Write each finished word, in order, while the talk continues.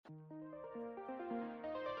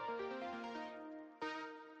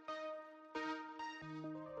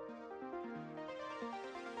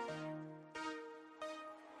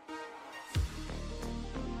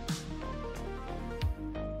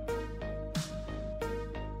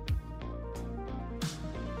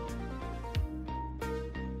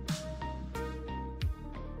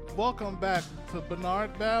Welcome back to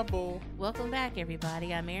Bernard Babble. Welcome back,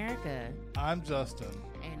 everybody. I'm Erica. I'm Justin.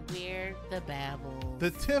 And we're the Babble.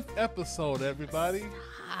 The 10th episode, everybody.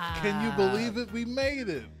 Stop. Can you believe it? We made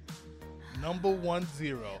it. Number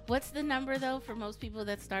 10. What's the number, though, for most people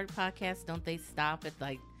that start podcasts? Don't they stop at,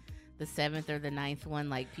 like, the 7th or the 9th one?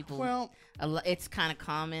 Like, people, well, it's kind of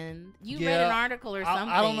common. You yeah, read an article or something.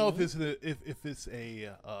 I don't know if it's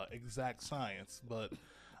a exact science, but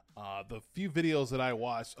the few videos that I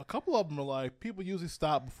watched, a couple of them are like, people usually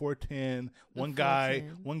stop before 10. One guy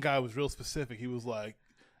was real specific. He was like,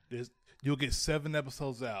 you'll get 7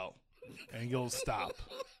 episodes out and you'll stop.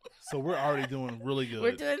 So we're already doing really good.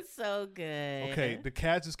 We're doing so good. Okay, the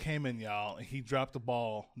cat just came in, y'all, and he dropped the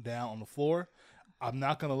ball down on the floor. I'm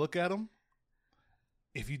not going to look at him.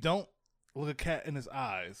 If you don't look a cat in his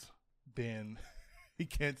eyes, then he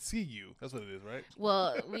can't see you. That's what it is, right?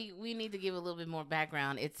 Well, we need to give a little bit more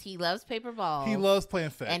background. He loves paper balls. He loves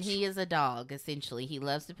playing fetch. And he is a dog, essentially. He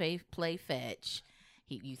loves to play fetch.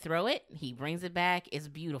 You throw it, he brings it back. It's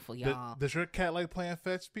beautiful, y'all. Does your cat like playing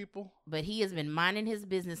fetch, people? But he has been minding his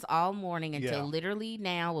business all morning until literally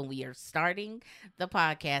now when we are starting the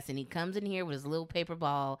podcast. And he comes in here with his little paper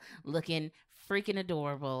ball looking freaking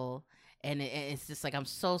adorable. And it's just like, I'm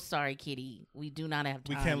so sorry, kitty. We do not have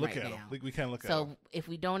time. We can't look right at now. him. We can't look at him. So if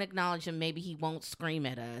we don't acknowledge him, maybe he won't scream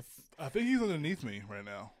at us. I think he's underneath me right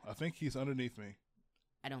now. I think he's underneath me.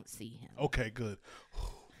 I don't see him. Okay, good.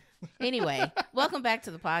 Anyway, welcome back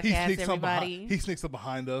to the podcast, everybody. He sneaks up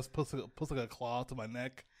behind us, puts like a claw to my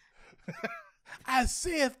neck. I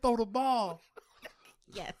said throw the ball.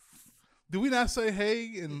 Yes. Do we not say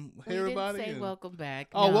hey and hey everybody? We didn't say welcome back.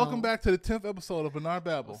 Oh, no. Welcome back to the 10th episode of Bernard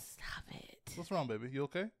Babble. Oh, stop it. What's wrong, baby? You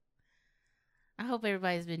okay? I hope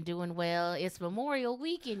everybody's been doing well. It's Memorial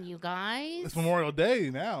Weekend, you guys. It's Memorial Day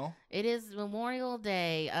now. It is Memorial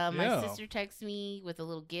Day. My sister texted me with a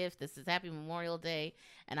little gift that says Happy Memorial Day.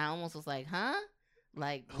 And I almost was like, huh?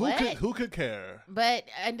 Like, what? Who could care? But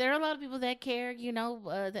there are a lot of people that care, you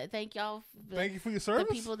know. Thank y'all. Thank you for your service.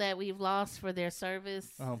 The people that we've lost for their service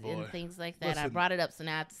and things like that. Listen. I brought it up, so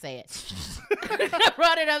now I have to say it. I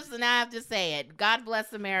brought it up, so now I have to say it. God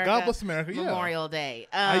bless America. God bless America, Memorial Day.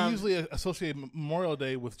 I usually associate Memorial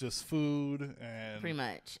Day with just food and... Pretty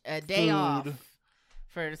much. A day off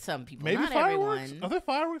for some people. Maybe not fireworks? Everyone. Are there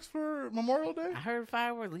fireworks for Memorial Day? I heard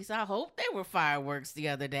fireworks. At least I hope there were fireworks the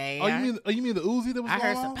other day. Oh, you mean the Uzi that was going I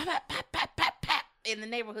heard on? some pop, pop, pop, pop, pop in the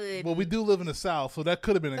neighborhood. Well, we do live in the South, so that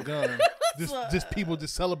could have been a gun. just people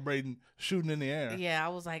just celebrating, shooting in the air. Yeah, I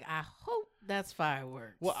was like, I hope that's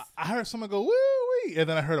fireworks. Well, I heard someone go, woo-wee, and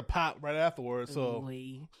then I heard a pop right afterwards. So,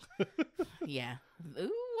 yeah.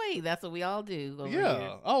 Ooh-wee, that's what we all do over yeah.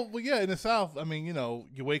 here. Oh, well, yeah, in the South, I mean, you know,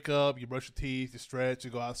 you wake up, you brush your teeth, you stretch,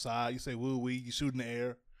 you go outside, you say woo-wee, you shoot in the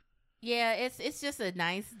air. Yeah, it's just a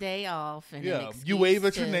nice day off. And yeah, you wave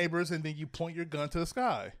at your neighbors, and then you point your gun to the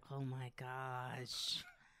sky. Oh, my gosh.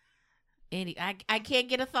 I can't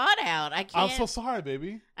get a thought out. I'm so sorry,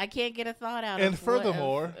 baby. I can't get a thought out. And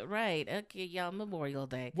furthermore, right? Okay, y'all. Memorial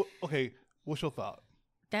Day. Okay, what's your thought?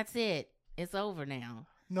 That's it. It's over now.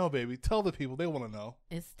 No, baby. Tell the people. They want to know.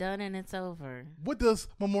 It's done and it's over. What does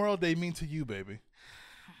Memorial Day mean to you, baby?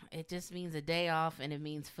 It just means a day off and it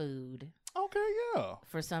means food. Okay, yeah.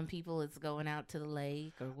 For some people, it's going out to the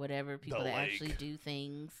lake or whatever. People that actually do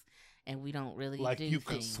things, and we don't really like do you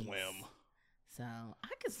things. could swim. So I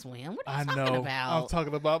could swim. What are you talking about? I'm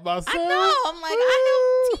talking about myself. I know. I'm like,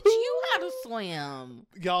 I don't teach you how to swim.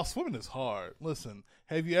 Y'all, swimming is hard. Listen,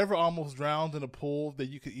 have you ever almost drowned in a pool that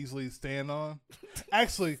you could easily stand on?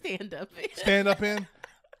 Actually, stand up in.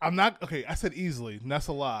 I'm not okay. I said easily, and that's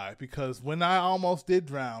a lie because when I almost did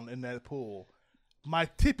drown in that pool, my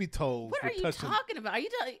tippy toes. What are you talking about? Are you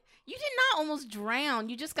you did not almost drown.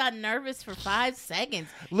 You just got nervous for 5 seconds.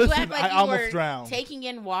 Listen, you act like I you almost were drowned. Taking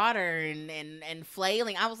in water and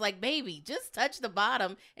flailing. I was like, baby, just touch the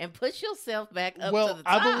bottom and push yourself back up to the top.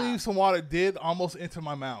 I believe some water did almost enter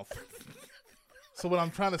my mouth. So what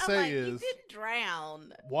I'm trying to say is, you didn't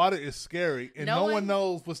drown. Water is scary, and no one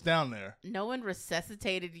knows what's down there. No one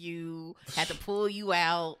resuscitated you, had to pull you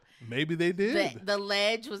out. Maybe they did. The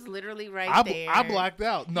ledge was literally right there. I blacked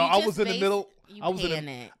out. No, I was in the middle. I was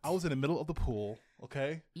in the middle of the pool.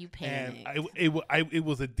 Okay, you panicked. And it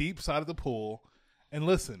was a deep side of the pool. And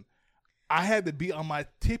listen, I had to be on my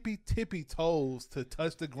tippy toes to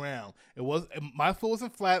touch the ground. My foot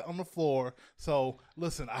wasn't flat on the floor. So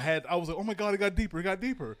listen, I was like, oh my God, it got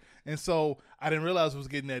deeper. And so I didn't realize it was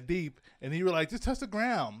getting that deep. And you were like, just touch the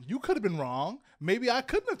ground. You could have been wrong. Maybe I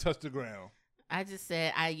couldn't have touched the ground. I just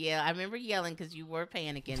said, I remember yelling because you were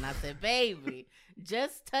panicking. I said, baby,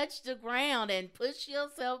 just touch the ground and push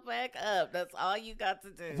yourself back up. That's all you got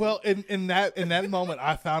to do. Well, in that moment,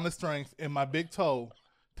 I found the strength in my big toe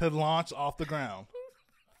to launch off the ground.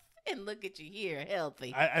 And look at you here,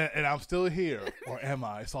 healthy. And I'm still here, or am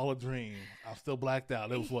I? It's all a dream. I'm still blacked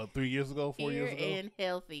out. It was, what, 3 years ago, 4 years ago? And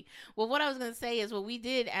healthy. Well, what I was going to say is, we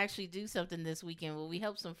did actually do something this weekend where we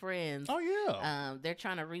helped some friends. Oh, yeah. They're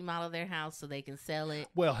trying to remodel their house so they can sell it.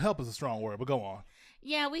 Well, help is a strong word, but go on.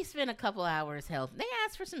 Yeah, we spent a couple hours helping. They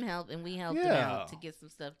asked for some help, and we helped them out to get some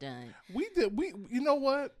stuff done. We did. You know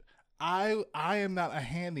what? I am not a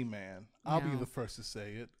handyman. I'll be the first to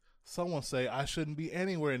say it. Someone say I shouldn't be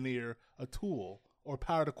anywhere near a tool or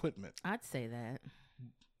powered equipment. I'd say that.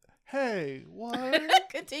 Hey, what?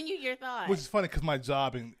 Continue your thought. Which is funny because my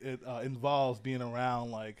job involves being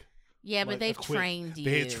around but they've trained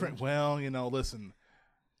you. Well, listen.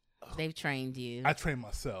 They've trained you. I train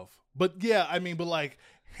myself, but yeah, I mean, but like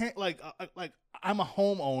I'm a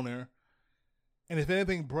homeowner, and if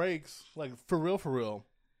anything breaks, like for real,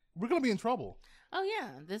 we're gonna be in trouble. Oh yeah,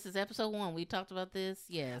 this is episode 1. We talked about this.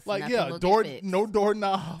 Yes, no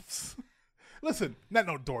doorknobs. Listen, not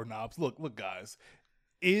no doorknobs. Look, guys.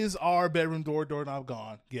 Is our bedroom doorknob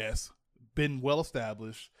gone? Yes. Been well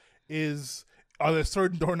established. Are there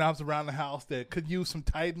certain doorknobs around the house that could use some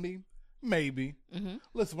tightening? Maybe. Mm-hmm.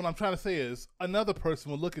 Listen, what I'm trying to say is another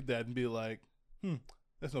person will look at that and be like,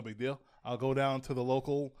 that's no big deal. I'll go down to the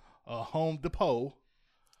local Home Depot.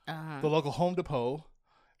 The local Home Depot.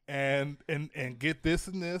 And get this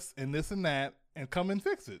and this and this and that and come and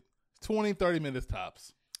fix it. 20, 30 minutes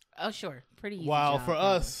tops. Oh, sure. Pretty easy. While for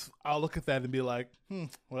us, I'll look at that and be like, well,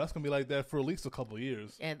 that's going to be like that for at least a couple of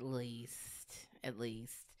years. At least. And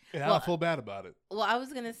I don't feel bad about it. Well, I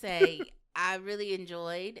was going to say, I really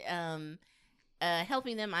enjoyed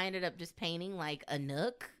helping them. I ended up just painting like a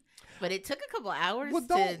nook, but it took a couple hours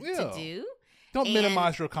to do. Don't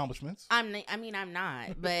minimize your accomplishments. I'm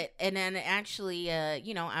not. But and then actually, I'm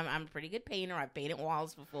a pretty good painter. I've painted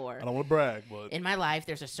walls before. I don't want to brag, but in my life,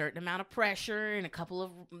 there's a certain amount of pressure and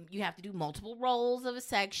you have to do multiple rolls of a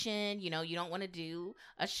section. You don't want to do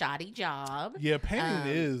a shoddy job. Yeah, painting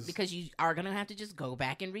is because you are gonna have to just go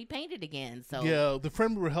back and repaint it again. So yeah, the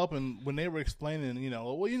friend we were helping when they were explaining,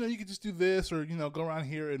 you could just do this or go around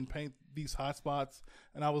here and paint these hot spots,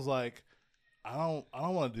 and I was like, I don't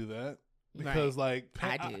want to do that. Because I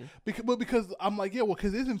do. Because I'm like,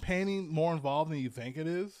 because isn't painting more involved than you think it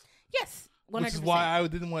is? Yes, 100%. Which is why I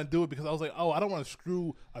didn't want to do it, because I was like, I don't want to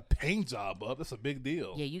screw a paint job up. That's a big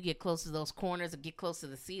deal. Yeah, you get close to those corners or get close to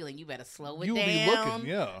the ceiling, you better slow it You'll down.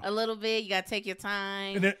 Be looking, a little bit. You gotta take your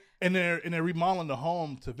time. And they're remodeling the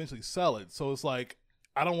home to eventually sell it. So it's like,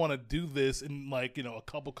 I don't want to do this and a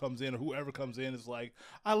couple comes in or whoever comes in is like,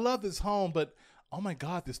 I love this home, but oh my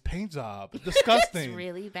God, this paint job. Disgusting. It's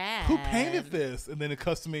really bad. Who painted this? And then it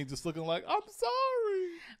cuts to me just looking like, I'm sorry.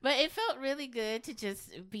 But it felt really good to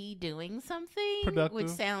just be doing something. Productive. Which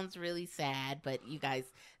sounds really sad, but you guys,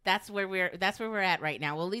 that's where we're at right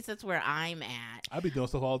now. Well, at least that's where I'm at. I be doing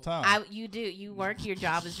stuff all the time. You do. You work. Your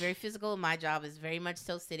job is very physical. My job is very much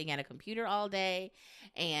so sitting at a computer all day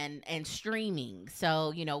and streaming.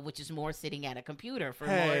 So, which is more sitting at a computer for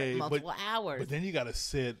multiple hours. But then you got to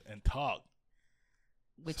sit and talk.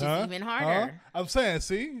 Which is even harder. I'm saying,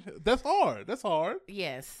 see, that's hard. That's hard.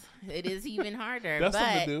 Yes, it is even harder. That's but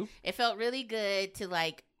something to do. It felt really good to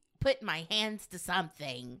put my hands to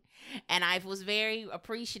something. And I was very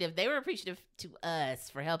appreciative. They were appreciative to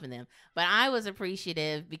us for helping them. But I was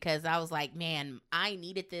appreciative because I was like, man, I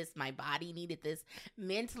needed this. My body needed this.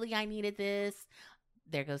 Mentally, I needed this.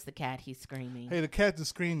 There goes the cat. He's screaming. Hey, the cat just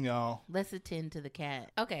screamed, y'all. Let's attend to the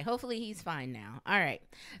cat. Okay, hopefully he's fine now. All right.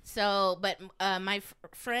 So, but my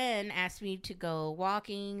friend asked me to go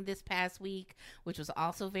walking this past week, which was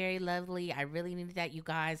also very lovely. I really needed that, you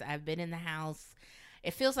guys. I've been in the house.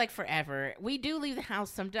 It feels like forever. We do leave the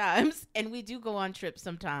house sometimes, and we do go on trips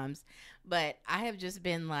sometimes. But I have just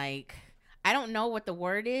been like, I don't know what the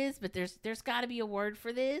word is, but there's got to be a word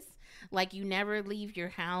for this. Like, you never leave your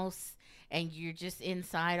house and you're just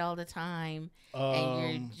inside all the time,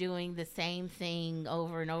 and you're doing the same thing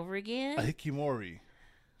over and over again. A hikikomori.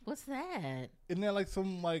 What's that? Isn't that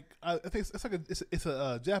some I think it's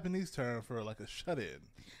a Japanese term for a shut-in.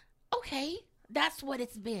 Okay, that's what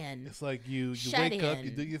it's been. It's like you wake up,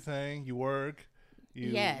 you do your thing, you work.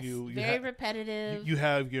 You very repetitive. You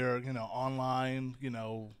have your online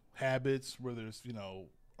habits where there's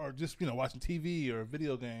or just watching TV or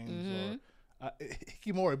video games or.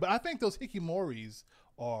 Hikimori, but I think those hikimoris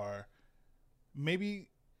are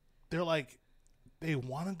maybe they're they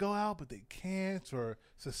want to go out but they can't, or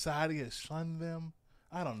society has shunned them.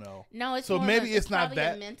 I don't know. No, it's so more maybe it's not probably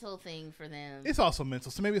that a mental thing for them. It's also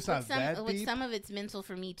mental, so maybe it's not that deep. Some of it's mental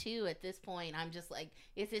for me too. At this point, I'm just like,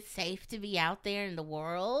 is it safe to be out there in the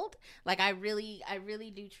world? Like, I really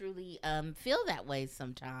do truly feel that way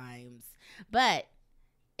sometimes. But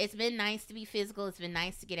it's been nice to be physical. It's been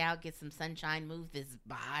nice to get out, get some sunshine, move this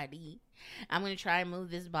body. I'm gonna try and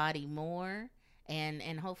move this body more,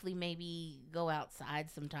 and hopefully maybe go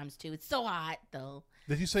outside sometimes too. It's so hot though.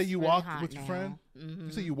 Did you say you really walked with your now. friend? Mm-hmm.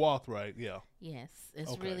 You said you walked, right? Yeah. Yes,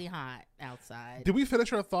 it's really hot outside. Did we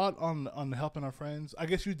finish our thought on helping our friends? I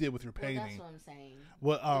guess you did with your painting. Well, that's what I'm saying.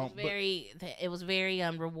 Well, it was very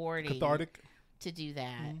rewarding, cathartic to do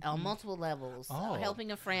that on multiple levels. Oh.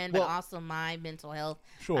 Helping a friend, but also my mental health.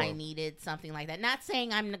 Sure. I needed something like that. Not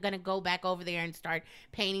saying I'm going to go back over there and start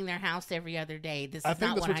painting their house every other day. I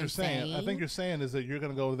think that's what you're saying. I think you're saying is that you're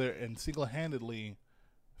going to go over there and single-handedly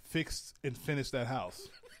fix and finish that house.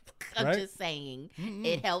 I'm right? just saying,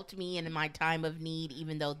 it helped me in my time of need,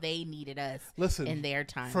 even though they needed us. Listen, in their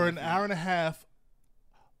time for an hour and a half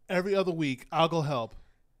every other week, I'll go help.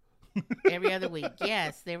 Every other week,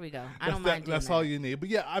 yes, there we go. I don't mind doing that's that. all you need. But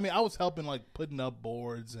yeah, I mean, I was helping, like putting up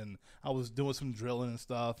boards, and I was doing some drilling and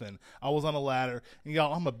stuff, and I was on a ladder. And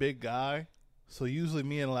y'all, I'm a big guy, so usually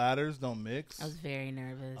me and ladders don't mix. I was very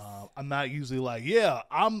nervous. I'm not usually like, yeah,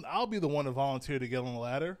 I'll be the one to volunteer to get on the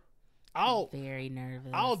ladder. Very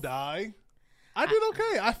nervous. I'll die. I did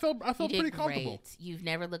okay. I felt pretty comfortable. Great. You've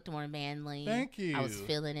never looked more manly. Thank you. I was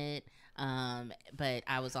feeling it. But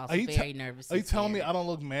I was also very nervous. Are you telling me I don't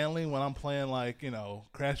look manly when I'm playing, like,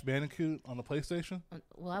 Crash Bandicoot on the PlayStation?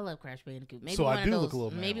 Well, I love Crash Bandicoot. Maybe so one I of do those, look a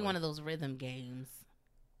little manly. Maybe one of those rhythm games.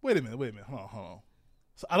 Wait a minute. Hold on.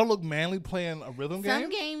 So I don't look manly playing a rhythm game? Some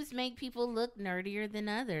games make people look nerdier than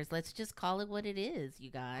others. Let's just call it what it is,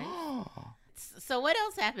 you guys. So what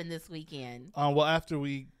else happened this weekend? Well, after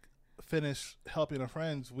we finished helping our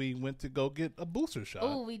friends, we went to go get a booster shot.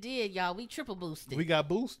 Oh, we did, y'all. We triple boosted. We got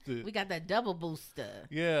boosted. We got that double booster.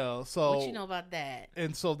 Yeah. So what you know about that?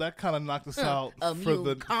 And so that kind of knocked us out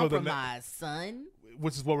compromise, son.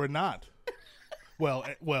 Which is what we're not. Well,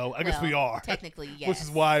 I guess we are. Technically, yes. Which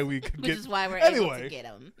is why we could Which is why we're able to get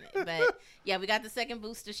them. But yeah, we got the second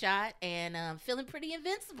booster shot, and feeling pretty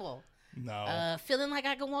invincible. No. Feeling like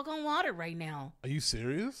I can walk on water right now. Are you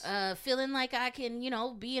serious? Feeling like I can,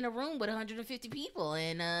 be in a room with 150 people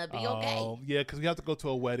and be okay. Oh, yeah, because we have to go to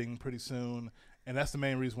a wedding pretty soon, and that's the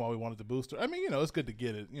main reason why we wanted the booster. I mean, it's good to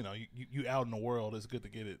get it. You out in the world, it's good to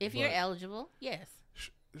get it. If you're eligible, yes.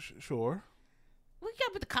 Sure. We got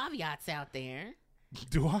to put the caveats out there.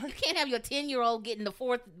 Do I? You can't have your 10-year-old getting the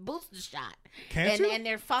 4th booster shot. Can't you? And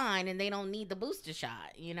they're fine, and they don't need the booster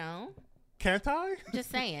shot, Can't I? Just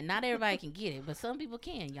saying, not everybody can get it, but some people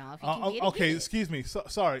can, y'all. If you can get it, okay, get it. Excuse me.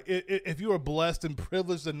 Sorry. If you are blessed and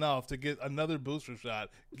privileged enough to get another booster shot,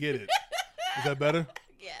 get it. Is that better?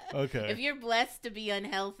 Yeah. Okay. If you're blessed to be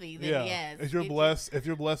unhealthy, then yes. If you're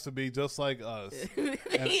blessed to be just like us,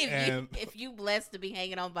 if you blessed to be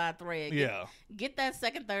hanging on by a thread, get that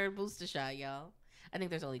second, third booster shot, y'all. I think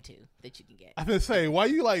there's only 2 that you can get. I'm gonna say, why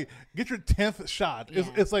you get your 10th shot? Yeah.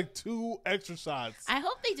 It's like 2 extra shots. I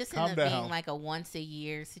hope they just end up being like a once a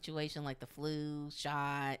year situation, like the flu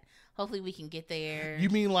shot. Hopefully we can get there. You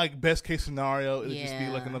mean like best case scenario? It'll just be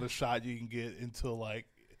like another shot you can get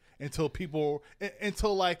until people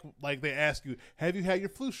they ask you, have you had your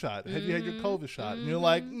flu shot? Have you had your COVID shot? And you're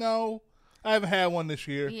like, no, I haven't had one this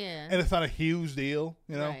year. Yeah. And it's not a huge deal,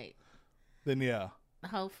 Right. Then yeah.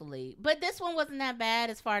 Hopefully, but this one wasn't that bad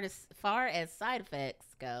as far as side effects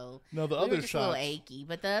go. No, the we other were just shots a little achy,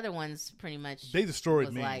 but the other ones pretty much they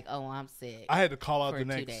destroyed me. Like, oh, I'm sick. I had to call out the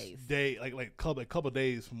next 2 days. day, like couple of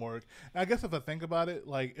days from work. And I guess if I think about it,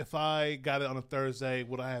 like if I got it on a Thursday,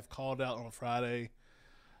 would I have called out on a Friday?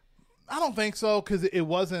 I don't think so, because it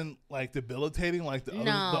wasn't like debilitating like the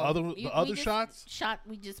other shots.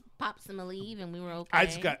 We just popped some Aleve and we were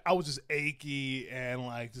okay. I was just achy and oh,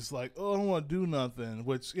 I don't want to do nothing.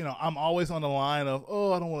 Which I'm always on the line of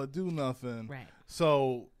I don't want to do nothing. Right.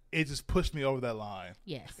 So it just pushed me over that line.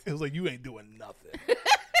 Yes. It was like, you ain't doing nothing.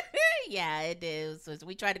 Yeah, it is. So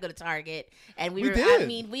we tried to go to Target, and we did. I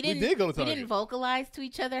mean, we didn't go to Target. We didn't vocalize to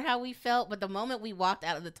each other how we felt, but the moment we walked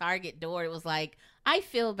out of the Target door, it was like, I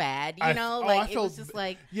feel bad. It was just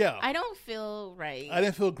like, I don't feel right. I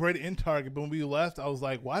didn't feel great in Target, but when we left, I was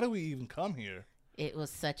like, why do we even come here? It was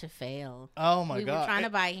such a fail. Oh my God! We were trying to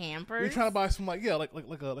buy hampers. We were trying to buy some like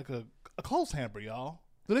a clothes hamper, y'all.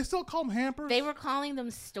 Do they still call them hampers? They were calling them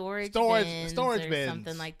storage bins or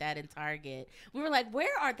something like that in Target. We were like,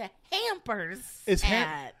 where are the hampers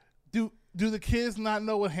at? Do the kids not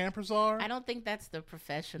know what hampers are? I don't think that's the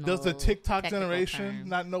professional. Does the TikTok generation term.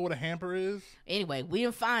 not know what a hamper is? Anyway, we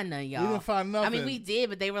didn't find none, y'all. We didn't find nothing. I mean, we did,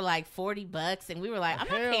 but they were like $40, and we were like, I'm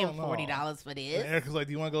not paying $40 for this. And Erica's like,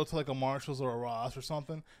 do you want to go to like a Marshalls or a Ross or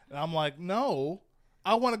something? And I'm like, no,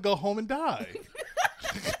 I want to go home and die.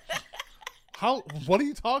 What are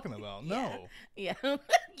you talking about? No. Yeah.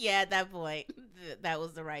 Yeah, at that point, that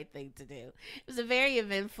was the right thing to do. It was a very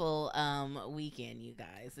eventful weekend, you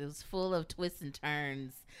guys. It was full of twists and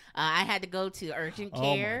turns. I had to go to urgent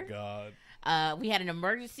care. Oh, my God. We had an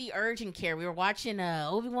emergency urgent care. We were watching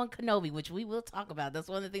Obi-Wan Kenobi, which we will talk about. That's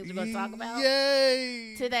one of the things we're going to talk about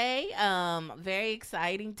today. Very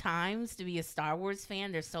exciting times to be a Star Wars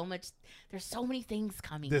fan. There's so many things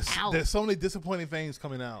coming out. There's so many disappointing things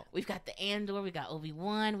coming out. We've got the Andor. We got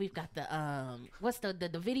Obi-Wan. We've got the what's the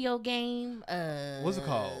video game? What's it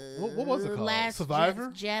called? What was it called? Last Survivor?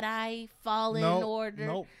 Jedi Fallen Order.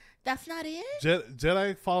 Nope. That's not it.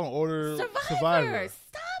 Jedi Fallen Order. Survivor.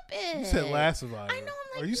 Stop it. You said Last Survivor. I know.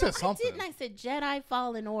 I'm like, or you said something. I didn't. I said Jedi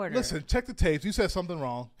Fallen Order. Listen, check the tapes. You said something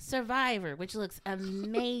wrong. Survivor, which looks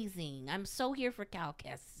amazing. I'm so here for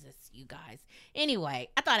Calcassus, you guys. Anyway,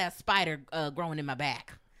 I thought I had a spider growing in my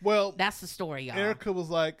back. Well, that's the story, y'all. Erica was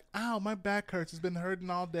like, "Ow, my back hurts. It's been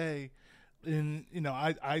hurting all day." And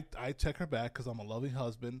I check her back because I'm a loving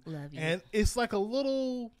husband. Love you. And it's like a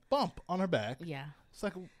little bump on her back. Yeah. It's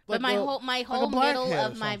like but my whole middle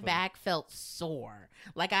of my back felt sore.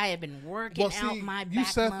 Like I had been working out my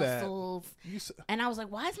back muscles. And I was like,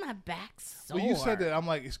 why is my back sore? Well, you said that. I'm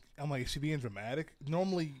like, is she being dramatic?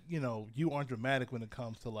 Normally, you aren't dramatic when it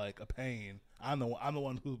comes to like a pain. I'm the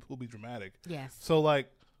one who'll be dramatic. Yes. So like,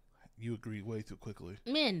 you agreed way too quickly.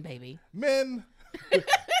 Men, baby. Men.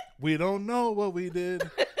 We don't know what we did.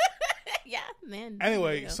 Yeah, men.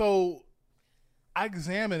 Anyway, so I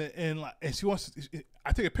examine it and she wants.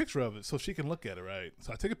 I take a picture of it so she can look at it, right?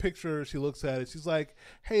 So I take a picture. She looks at it. She's like,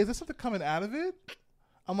 "Hey, is there something coming out of it?"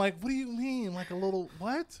 I'm like, "What do you mean? Like a little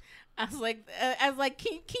what?" I was like,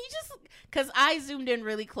 can you just? Because I zoomed in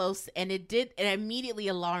really close and it immediately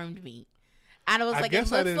alarmed me. And I was like, it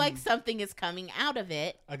looks like something is coming out of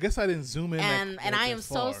it. I guess I didn't zoom in. And I am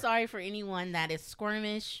so sorry for anyone that is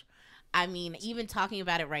squirmish. I mean, even talking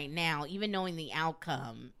about it right now, even knowing the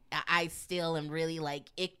outcome, I still am really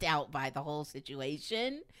like icked out by the whole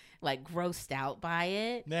situation, like grossed out by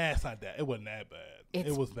it. Nah, it's not that. It wasn't that bad.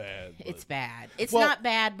 It was bad. It's bad. It's not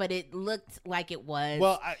bad, but it looked like it was.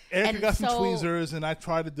 Well, Erica got some tweezers, and I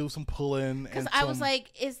tried to do some pulling. Because I was like,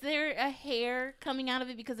 is there a hair coming out of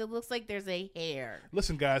it? Because it looks like there's a hair.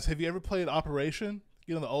 Listen, guys, have you ever played Operation?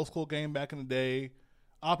 The old school game back in the day?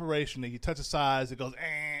 Operation, that you touch the sides, it goes,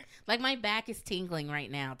 eh. Like my back is tingling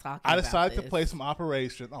right now talking I decided to play some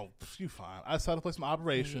Operation. Oh, you fine. I decided to play some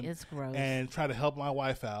Operation. It's gross. And try to help my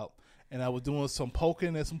wife out. And I was doing some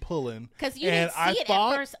poking and some pulling. Because you didn't see it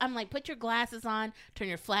at first. I'm like, put your glasses on, turn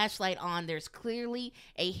your flashlight on. There's clearly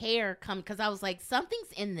a hair coming. Because I was like,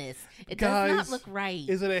 something's in this. It does not look right.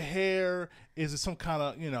 Is it a hair? Is it some kind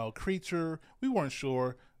of, creature? We weren't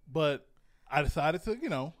sure. But I decided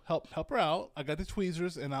to, help her out. I got the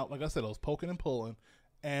tweezers. And like I said, I was poking and pulling.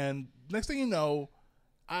 And next thing you know,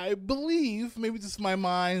 I believe, maybe just my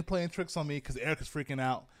mind playing tricks on me because Erica's freaking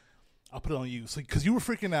out. I'll put it on you. So, because you were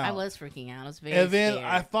freaking out. I was freaking out. I was very And then scared.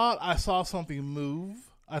 I thought I saw something move.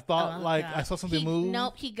 I thought I saw something move.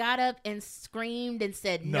 Nope. He got up and screamed and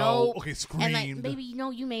said no. Okay, screamed. And like, baby,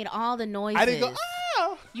 you made all the noises. I didn't go,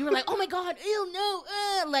 ah! You were like, oh my God, ew, no.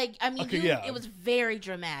 It was very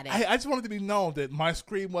dramatic. I just wanted to be known that my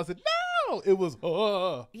scream wasn't no. It was,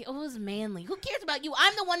 It was manly. Who cares about you?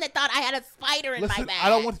 I'm the one that thought I had a spider in my back. I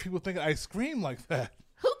don't want people thinking I scream like that.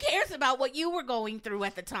 Who cares about what you were going through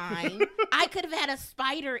at the time? I could have had a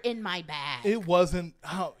spider in my back. It wasn't.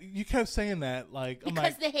 You kept saying that,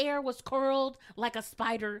 because the hair was curled like a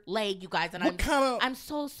spider leg, you guys. And I'm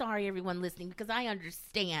so sorry, everyone listening, because I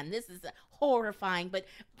understand this is horrifying. But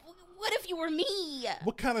what if you were me?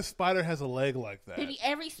 What kind of spider has a leg like that? Baby,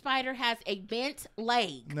 every spider has a bent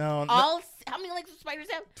leg. No. How many legs do spiders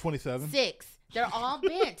have? 27. 6. They're all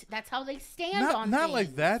bent. That's how they stand on things. Not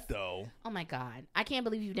like that, though. Oh, my God. I can't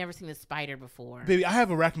believe you've never seen a spider before. Baby, I have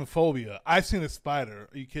arachnophobia. I've seen a spider.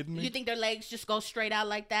 Are you kidding me? You think their legs just go straight out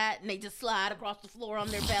like that and they just slide across the floor on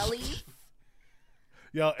their bellies?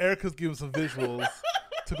 Yo, Erica's giving some visuals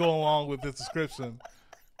to go along with this description.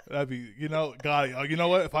 That'd be, God, you know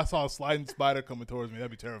what? If I saw a sliding spider coming towards me,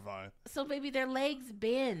 that'd be terrifying. So, baby, their legs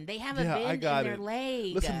bend. They have a bend in their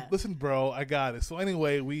leg. Listen, bro, I got it. So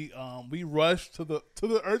anyway, we rushed to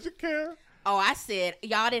the urgent care. Oh, I said,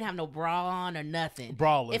 y'all didn't have no bra on or nothing.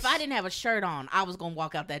 Braless. If I didn't have a shirt on, I was going to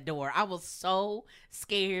walk out that door. I was so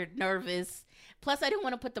scared, nervous. Plus, I didn't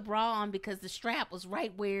want to put the bra on because the strap was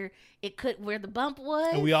right where the bump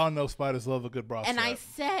was. And we all know spiders love a good bra strap. And I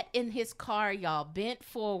sat in his car, y'all, bent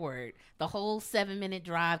forward the whole 7-minute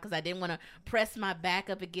drive because I didn't want to press my back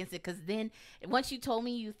up against it. Because then once you told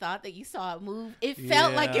me you thought that you saw it move, it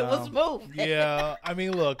felt like it was moving. Yeah. I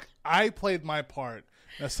mean, look, I played my part.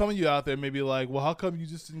 Now, some of you out there may be like, well, how come you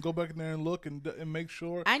just didn't go back in there and look and make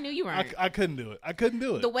sure? I knew you weren't. I couldn't do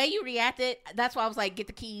it. The way you reacted, that's why I was like, get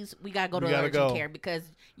the keys. We got to go to urgent care because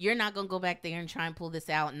you're not going to go back there and try and pull this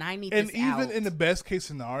out. And I need this out. And even in the best case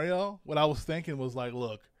scenario, what I was thinking was like,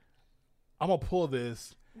 look, I'm going to pull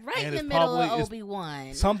this. Right in the middle of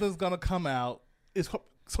Obi-Wan. Something's going to come out. It's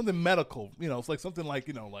something medical. It's like something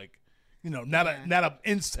like, not an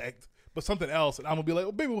insect. But something else, and I'm gonna be like,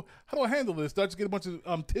 "Oh, baby, how do I handle this? Do I just get a bunch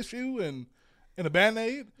of tissue and a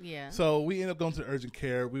Band-Aid?" Yeah. So we ended up going to urgent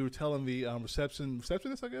care. We were telling the receptionist,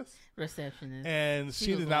 I guess. Receptionist. And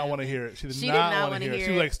she did not want to hear it. She did not want to hear it.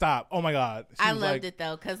 She was like, "Stop! Oh my God!" I loved it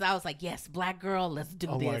though, because I was like, "Yes, black girl, let's do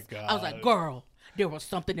this." My God. I was like, "Girl, there was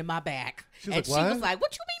something in my back," and she was like,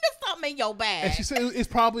 "What you mean there's something in your bag?" And she said it's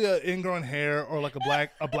probably an ingrown hair or like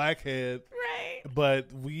a blackhead. Right.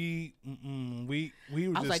 But we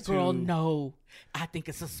were. I was like, "Girl, no, I think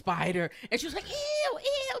it's a spider." And she was like, "Ew,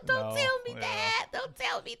 don't tell me that. Don't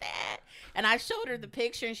tell me that." And I showed her the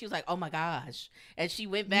picture, and she was like, "Oh my gosh!" And she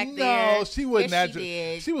went back there. No, she wouldn't. Yes, she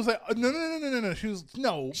did. She was like, "No." She was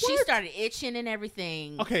no. She started itching and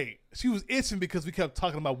everything. Okay, she was itching because we kept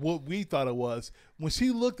talking about what we thought it was. When she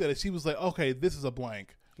looked at it, she was like, "Okay, this is a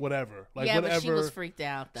blank." Whatever. Like, yeah, whatever. But she was freaked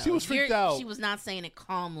out, though. She was freaked out. She was not saying it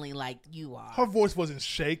calmly like you are. Her voice wasn't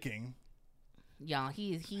shaking. Y'all,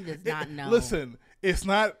 he does not know. Listen, it's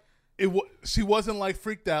not. She wasn't like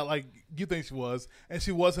freaked out like you think she was, and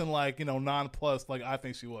she wasn't like nonplussed like I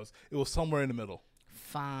think she was. It was somewhere in the middle.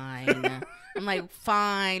 Fine. I'm like,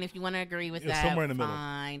 fine, if you want to agree with that, somewhere in the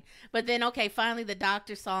fine. Middle. But then, okay, finally the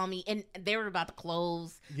doctor saw me, and they were about to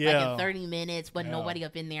close like in 30 minutes, but nobody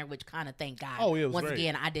up in there, which kind of thank God. Oh, it was Once great.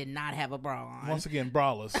 Again, I did not have a bra on. Once again,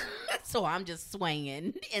 braless. So I'm just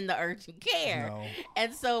swinging in the urgent care. No.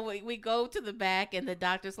 And so we go to the back, and the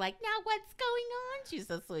doctor's like, now what's going on? She's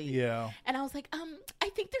so sweet. Yeah. And I was like, I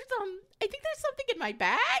think there's something in my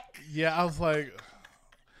back. Yeah, I was like...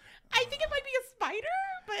 I think it might be a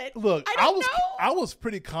spider, but look, I don't know. I was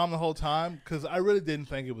pretty calm the whole time because I really didn't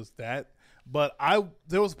think it was that. But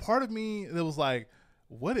there was part of me that was like,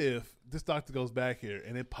 what if this doctor goes back here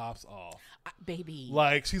and it pops off? Baby.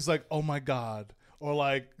 Like, she's like, oh my God. Or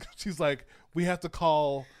like, she's like, we have to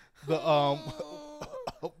call the,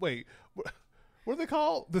 wait, what are they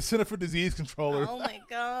called? The Center for Disease Control. Oh my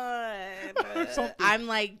God. I'm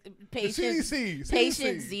like patient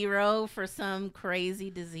zero for some crazy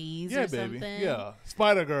disease or something. Baby. Yeah.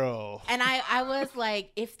 Spider Girl. And I was like,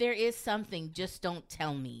 if there is something, just don't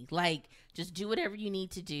tell me. Like, just do whatever you need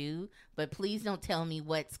to do, but please don't tell me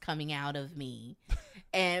what's coming out of me.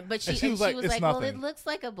 But she was like, well, it looks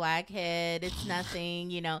like a blackhead. It's nothing,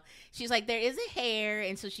 She's like, there is a hair.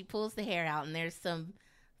 And so she pulls the hair out, and there's some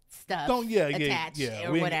stuff attached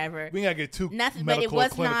or whatever. We gotta get too nothing, but it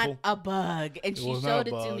was not a bug. And she showed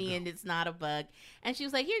it to me, and it's not a bug. And she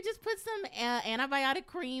was like, here, just put some antibiotic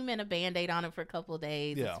cream and a Band-Aid on it for a couple of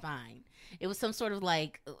days. Yeah. It's fine. It was some sort of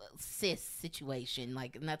like cyst situation,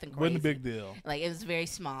 like nothing crazy. Wasn't a big deal. Like, it was very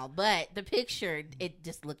small. But the picture, it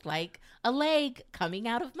just looked like a leg coming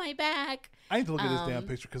out of my back. I need to look at this damn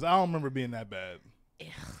picture because I don't remember being that bad.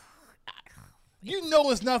 You know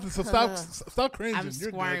it's nothing, so stop cringing. I'm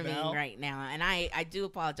squirming right now, and I do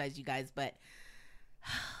apologize, you guys, but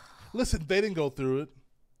listen, they didn't go through it.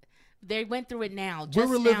 They went through it now. We're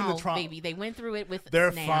reliving the trauma, baby. They went through it with. They're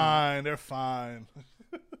now. fine. They're fine.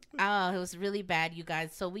 Oh, it was really bad, you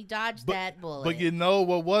guys. So we dodged that bullet. But you know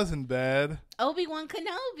what wasn't bad? Obi-Wan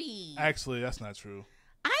Kenobi. Actually, that's not true.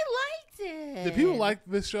 I liked it. Did people like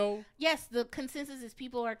this show? Yes, the consensus is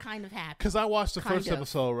people are kind of happy. Because I watched the first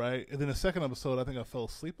episode, right? And then the second episode, I think I fell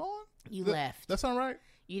asleep on. You left. That's not right?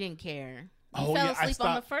 You didn't care. You fell asleep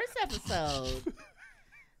on the first episode.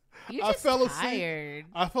 You're just tired.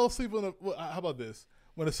 I fell asleep on the... How about this?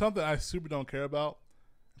 When it's something I super don't care about,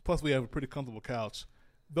 plus we have a pretty comfortable couch,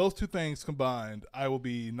 those two things combined, I will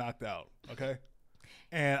be knocked out, okay?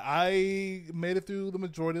 And I made it through the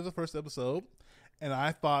majority of the first episode, and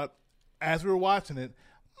I thought, as we were watching it,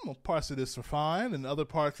 parts of this are fine, and other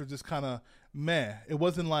parts were just kind of meh. It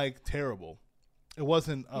wasn't like terrible. It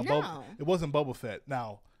wasn't it wasn't Boba Fett.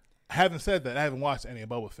 Now, Having said that, I haven't watched any of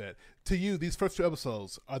Boba Fett. To you, these first 2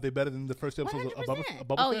 episodes, are they better than the first 2 episodes of Boba Fett?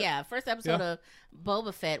 Oh, yeah. First episode of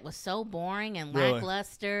Boba Fett was so boring and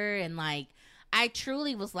lackluster. And, like, I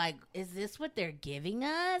truly was like, is this what they're giving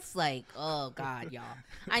us? Like, oh, God, y'all.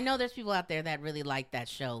 I know there's people out there that really like that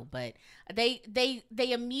show, but they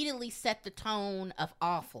immediately set the tone of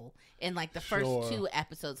awful in, like, the first 2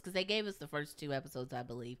 episodes. Because they gave us the first 2 episodes, I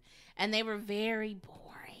believe. And they were very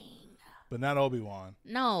boring. But not Obi-Wan.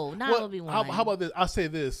 No, not Obi-Wan. How about this? I'll say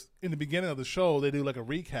this. In the beginning of the show, they do like a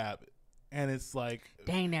recap. And it's like...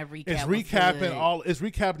 Dang, that recap It's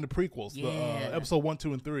recapping the prequels. The, episode 1,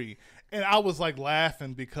 2, and 3. And I was like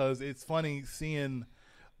laughing because it's funny seeing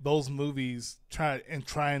those movies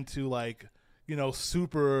trying to like, you know,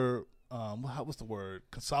 super... what's the word?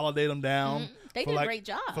 Consolidate them down. Mm-hmm. They did a great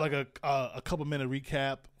job. For like a couple minute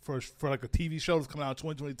recap for like a TV show that's coming out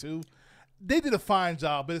in 2022. They did a fine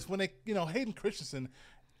job, but it's when they, you know, Hayden Christensen,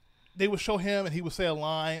 they would show him and he would say a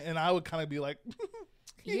line, and I would kind of be like,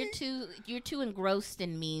 "You're too engrossed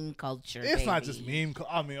in meme culture." It's baby. not just meme.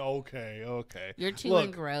 I mean, okay. You're too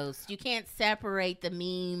engrossed. You can't separate the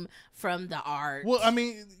meme from the art. Well, I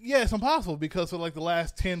mean, yeah, it's impossible because for like the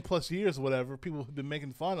last 10 plus years or whatever, people have been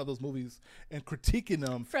making fun of those movies and critiquing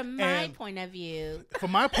them. From my point of view,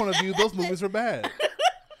 those movies are bad.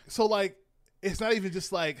 So like. It's not even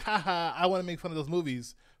just like, haha, I want to make fun of those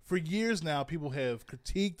movies. For years now, people have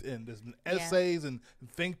critiqued and there's been essays and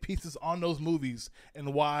think pieces on those movies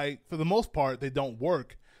and why, for the most part, they don't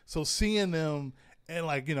work. So seeing them and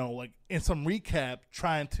like, you know, like in some recap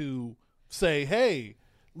trying to say, hey,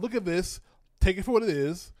 look at this, take it for what it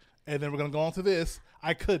is, and then we're going to go on to this,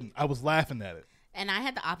 I couldn't. I was laughing at it. And I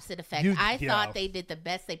had the opposite effect. I thought they did the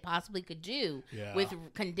best they possibly could do with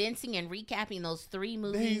condensing and recapping those 3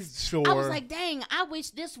 movies. I was like, dang, I wish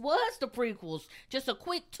this was the prequels. Just a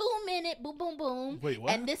quick 2-minute boom, boom, boom. Wait,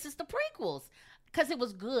 what? And this is the prequels. Because it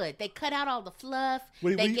was good. They cut out all the fluff.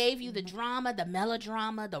 They gave you the drama, the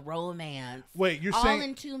melodrama, the romance. Wait, you're all saying... all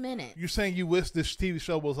in 2 minutes. You're saying you wish this TV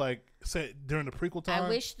show was like set during the prequel time? I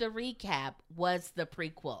wish the recap was the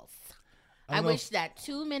prequels. I wish that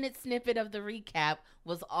 2-minute snippet of the recap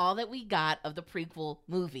was all that we got of the prequel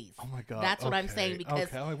movies. Oh my God. That's what I'm saying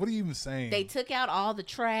because what are you even saying? They took out all the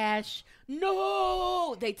trash.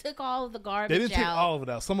 No! They took all of the garbage out. They didn't take all of it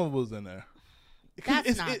out. Some of it was in there.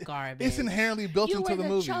 That's not garbage. It's inherently built into the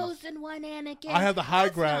movie. You were the chosen one, Anakin. I have the high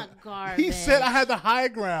ground. Not garbage. He said I had the high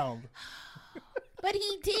ground. But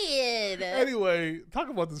he did. Anyway, talk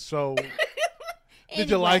about the show. Did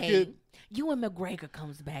you like it? Ewan McGregor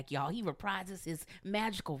comes back, y'all. He reprises his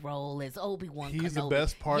magical role as Obi-Wan Kenobi. He's the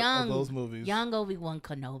best part of those movies. Young Obi-Wan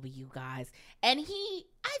Kenobi, you guys. And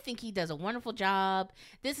I think he does a wonderful job.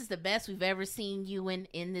 This is the best we've ever seen Ewan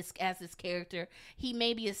in this as this character. He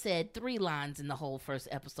maybe has said 3 lines in the whole first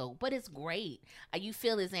episode, but it's great. You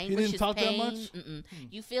feel his anguish, he didn't talk pain. That much?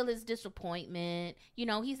 You feel his disappointment. You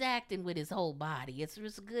know, he's acting with his whole body. It's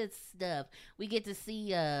good stuff. We get to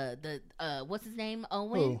see what's his name?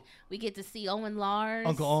 Owen. Who? We get to see Owen Lars.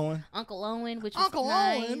 Uncle Owen, which was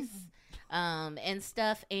nice. And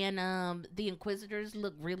stuff, and the Inquisitors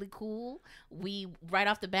look really cool. We right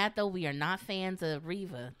off the bat though, we are not fans of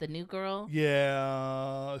Reva, the new girl.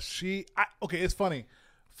 Yeah, okay. It's funny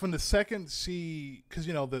from the second because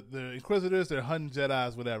you know the Inquisitors, they're hunting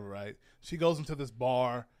Jedis, whatever, right? She goes into this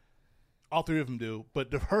bar. All 3 of them do,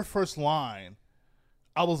 but her first line,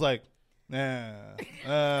 I was like, nah.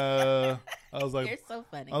 I was like, you're so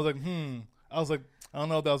funny. I was like, I was like, I don't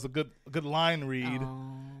know if that was a good line read.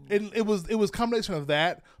 It was a combination of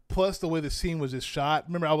that plus the way the scene was just shot.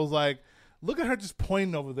 Remember, I was like, look at her just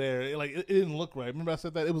pointing over there. It didn't look right. Remember I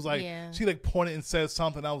said that? It was like she like pointed and said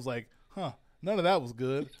something. I was like, none of that was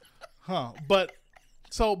good. But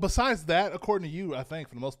so besides that, according to you, I think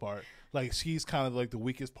for the most part, like she's kind of like the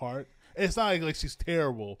weakest part. It's not like she's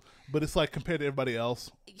terrible, but it's like compared to everybody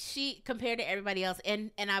else.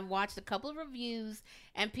 And I've watched a couple of reviews,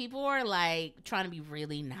 and people are like trying to be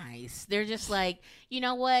really nice. They're just like, you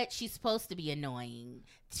know what? She's supposed to be annoying.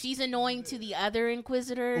 She's annoying to the other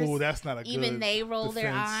Inquisitors. Oh, that's not a good Even they roll defense.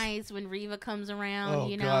 their eyes when Reva comes around. Oh,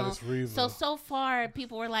 you know? God, it's Reva. So far,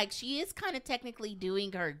 people were like, she is kind of technically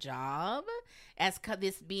doing her job as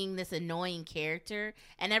being this annoying character,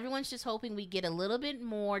 and everyone's just hoping we get a little bit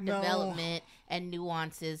more development and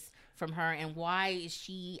nuances from her, and why is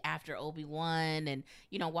she after Obi-Wan, and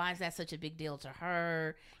you know, why is that such a big deal to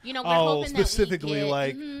her? You know, we're hoping specifically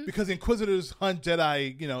that we get, because Inquisitors hunt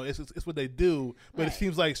Jedi, you know, it's what they do, but right. It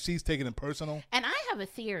seems like she's taking it personal. And I have a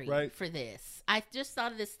theory for this. I just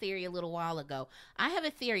thought of this theory a little while ago. I have a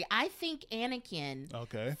theory. I think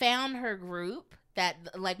Anakin found her group that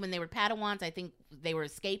like when they were Padawans, I think they were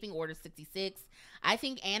escaping Order 66. I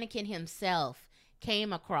think Anakin himself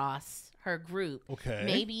came across her group. Okay.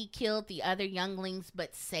 Maybe killed the other younglings,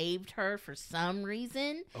 but saved her for some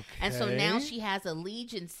reason. Okay. And so now she has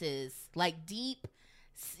allegiances, like deep,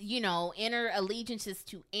 inner allegiances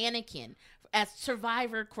to Anakin as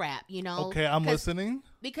survivor crap, Okay, I'm listening.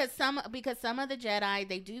 Because some of the Jedi,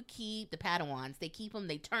 they do keep the Padawans. They keep them.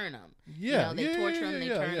 They turn them. Yeah, they torture them. They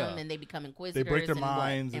turn them, and they become inquisitors. They break their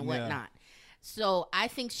minds and whatnot. So I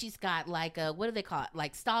think she's got like a, what do they call it?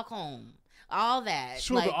 Like Stockholm, all that.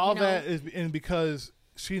 Sure, but all that is, and because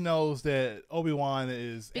she knows that Obi-Wan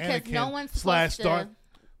is because Anakin no one's /Darth. to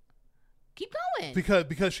keep going.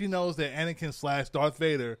 Because she knows that Anakin /Darth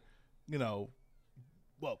Vader,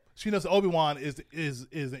 well, she knows Obi-Wan is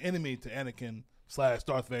an enemy to Anakin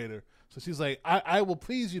 /Darth Vader. So she's like, I will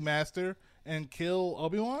please you, Master, and kill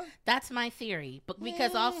Obi-Wan? That's my theory. But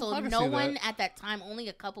because also no one at that time, only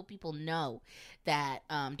a couple people know that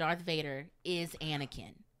Darth Vader is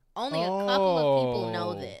Anakin. Only a couple of people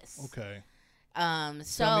know this. Okay.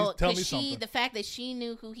 So tell me something. The fact that she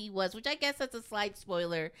knew who he was, which I guess that's a slight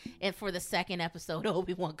spoiler, and for the second episode of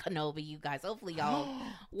Obi-Wan Kenobi, you guys, hopefully y'all watched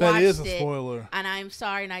it. That is a spoiler. And I'm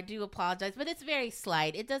sorry, and I do apologize, but it's very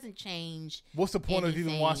slight. It doesn't change. What's the point of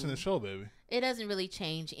even watching the show, baby? It doesn't really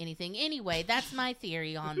change anything. Anyway, that's my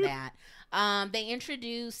theory on that. They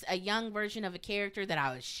introduced a young version of a character that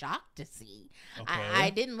I was shocked to see. Okay. I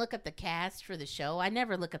didn't look at the cast for the show. I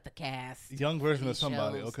never look at the cast. Young version of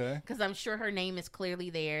somebody, okay. Because I'm sure her name is clearly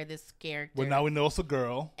there, this character. Well, now we know it's a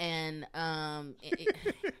girl. And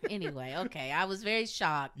anyway, okay. I was very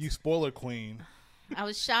shocked. You spoiler queen. I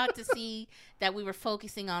was shocked to see that we were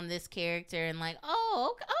focusing on this character and like,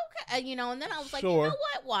 oh, okay. And then I was like, you know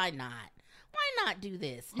what? Why not? Why not do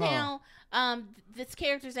this? Now, this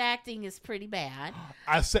character's acting is pretty bad.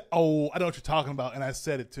 I said, I know what you're talking about, and I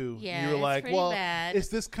said it too. Yeah, you were like, well, bad. It's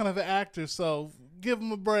this kind of an actor, so give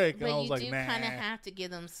him a break. But and I was like, you do kind of have to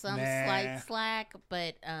give them some slight slack,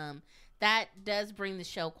 but that does bring the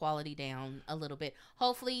show quality down a little bit.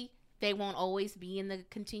 Hopefully, they won't always be in the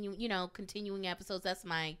continuing episodes. That's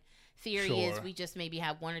my theory. Is we just maybe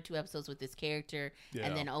have 1 or 2 episodes with this character,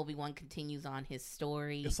 and then Obi-Wan continues on his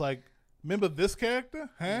story. It's like, remember this character?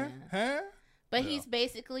 Huh? But he's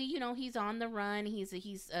basically, he's on the run. He's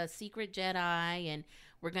a secret Jedi, and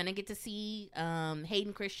we're gonna get to see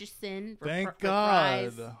Hayden Christensen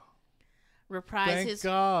reprise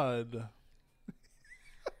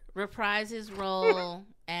his role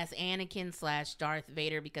as Anakin /Darth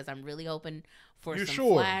Vader, because I'm really hoping for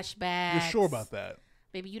flashbacks. You're sure about that?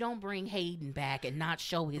 Baby, you don't bring Hayden back and not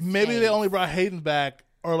show his Maybe face. They only brought Hayden back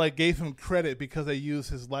or like gave him credit because they used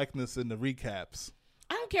his likeness in the recaps.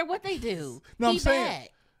 I don't care what they do. No, I'm saying.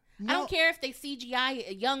 No. I don't care if they CGI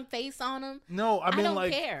a young face on him. No, I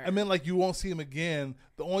don't care. I mean, like, you won't see him again.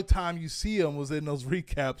 The only time you see him was in those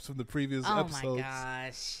recaps from the previous episodes. Oh my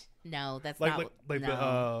gosh. No, that's like,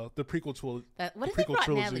 not the prequel trilogy. What if they brought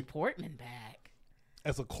Natalie Portman back?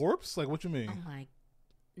 As a corpse? Like, what you mean? Oh my.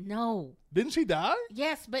 No. Didn't she die?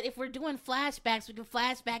 Yes, but if we're doing flashbacks, we can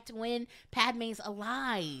flashback to when Padme's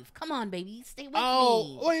alive. Come on, baby. Stay with me.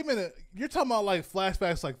 Oh, wait a minute. You're talking about like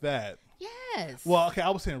flashbacks like that? Yes. Well, okay, I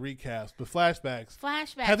was saying recaps, but flashbacks.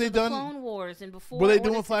 Flashbacks. Have they done Clone Wars and before? Were they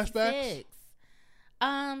doing flashbacks?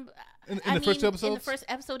 In the first episode? In the first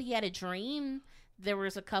episode, he had a dream. There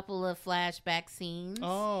was a couple of flashback scenes.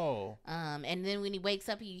 Oh. And then when he wakes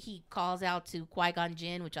up, he calls out to Qui-Gon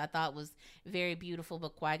Jinn, which I thought was very beautiful,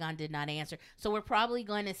 but Qui-Gon did not answer. So we're probably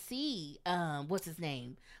going to see, what's his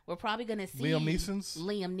name? We're probably going to see Liam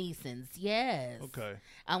Neeson's, yes. Okay.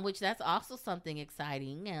 Which that's also something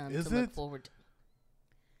exciting Is to look forward to.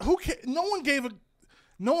 Who no one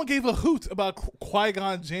gave a hoot about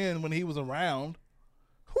Qui-Gon Jinn when he was around.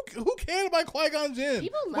 Who cared about Qui-Gon Jinn?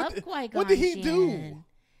 People love Qui-Gon Jinn. What did he do?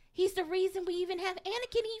 He's the reason we even have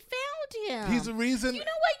Anakin. He found him. He's the reason. You know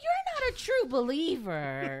what? You're not a true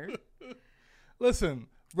believer. Listen,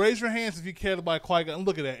 raise your hands if you cared about Qui-Gon.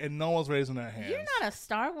 Look at that, and no one's raising their hands. You're not a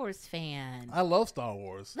Star Wars fan. I love Star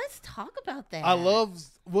Wars. Let's talk about that. I love,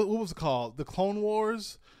 what was it called? The Clone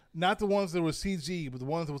Wars? Not the ones that were CG, but the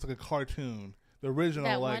ones that was like a cartoon. The original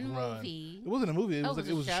that like one run. Movie. It wasn't a movie. It was a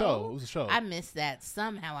show. It was a show. I missed that.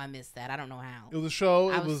 Somehow I missed that. I don't know how. It was a show.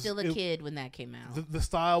 I was still a kid when that came out. The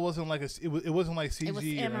style wasn't like it wasn't like CG. It was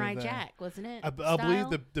Samurai Jack, wasn't it? I believe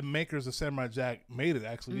the makers of Samurai Jack made it.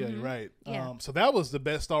 Actually, yeah, you're right. Yeah. So that was the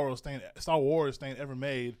best Star Wars thing ever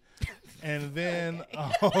made. And then, I'm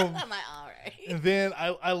like, all right. And then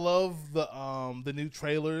I love the new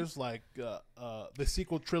trailers, like the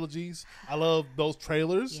sequel trilogies. I love those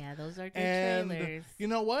trailers. Yeah, those are good and trailers. You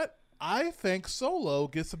know what? I think Solo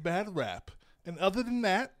gets a bad rap. And other than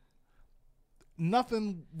that,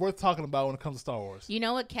 nothing worth talking about when it comes to Star Wars. You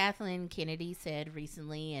know what Kathleen Kennedy said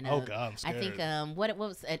recently? And oh God, I'm scared. I think what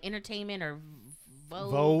was it, Entertainment or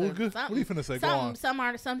Vogue? What are you finna say? Go on.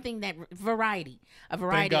 Something that Variety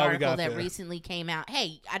article that recently came out.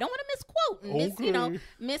 Hey, I don't want to misquote and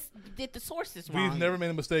did the sources wrong. We've never made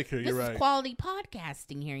a mistake here. You're right. This is quality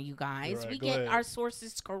podcasting here, you guys. Right, we get our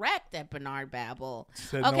sources correct at Bernard Babel.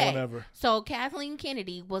 Said okay, no one ever. So Kathleen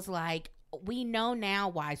Kennedy was like, we know now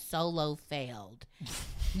why Solo failed.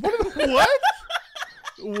 What?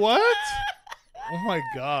 What? Oh my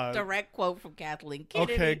God! Direct quote from Kathleen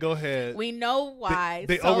Kennedy. Okay, go ahead. We know why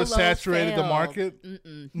they Solo oversaturated failed. the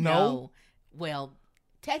market. No. Well,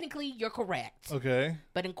 technically, you're correct. Okay.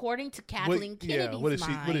 But according to Kathleen Kennedy's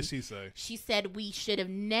mind, what did she say? She said we should have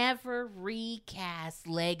never recast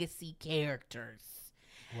legacy characters.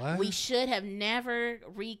 What? We should have never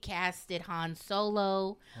recasted Han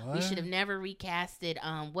Solo. What? We should have never recasted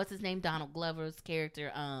what's his name? Donald Glover's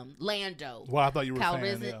character, Lando. Well, I thought you were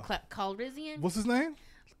saying Calrissian. What's his name?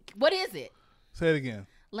 What is it? Say it again.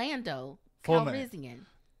 Lando Calrissian.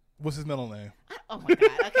 What's his middle name? Oh my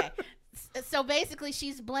God. Okay. So basically,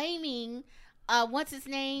 she's blaming what's his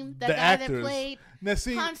name? The guy actors that played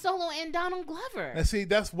Han Solo and Donald Glover. Now, see,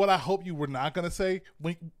 that's what I hope you were not going to say.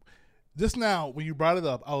 Just now, when you brought it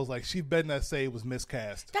up, I was like, she better not say it was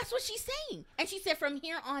miscast. That's what she's saying. And she said from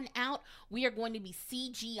here on out, we are going to be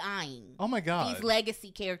CGIing. Oh, my God. These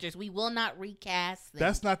legacy characters. We will not recast them.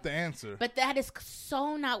 That's not the answer. But that is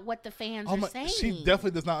so not what the fans are saying. She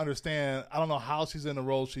definitely does not understand. I don't know how she's in the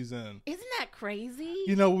role she's in. Isn't that crazy?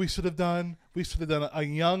 You know what we should have done? We should have done a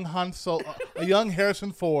young Han Solo, a young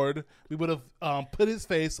Harrison Ford. We would have put his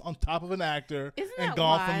face on top of an actor and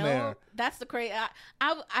gone wild? from there. That's the crazy.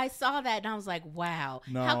 I saw that and I was like, wow.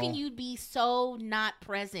 No. How can you be so not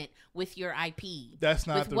present with your IP? That's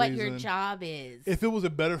not the what reason. Your job is. If it was a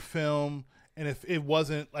better film, and if it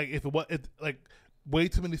wasn't way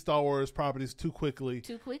too many Star Wars properties too quickly.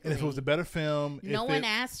 And if it was a better film, no one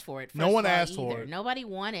asked for it. No one asked for it. Nobody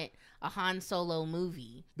wanted a Han Solo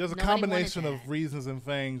movie. There's a combination of reasons and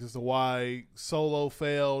things as to why Solo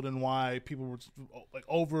failed and why people were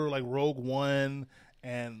over Rogue One,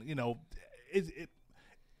 and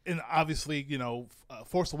and obviously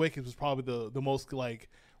Force Awakens was probably the most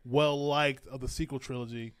well liked of the sequel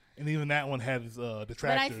trilogy. And even that one had its detractors.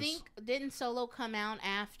 But I think, didn't Solo come out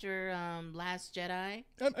after Last Jedi?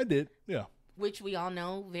 I did, yeah. Which we all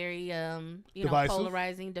know, very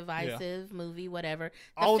polarizing, divisive movie, whatever.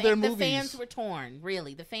 All of their movies. The fans were torn,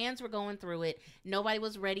 really. The fans were going through it. Nobody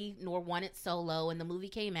was ready nor wanted Solo, and the movie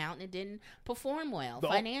came out and it didn't perform well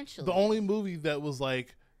financially. The only movie that was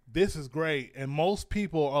like, this is great, and most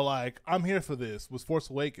people are like, I'm here for this, was Force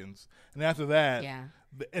Awakens. And after that,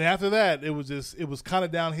 it was kind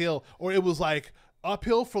of downhill, or it was like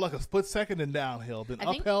uphill for a split second and downhill, then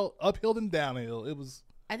uphill then downhill. It was.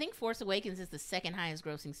 I think Force Awakens is the second highest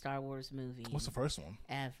grossing Star Wars movie. What's the first one?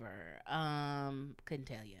 Ever. Couldn't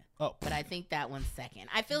tell you. Oh. But I think that one's second.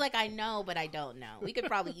 I feel like I know, but I don't know. We could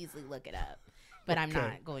probably easily look it up. But I'm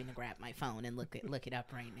not going to grab my phone and look it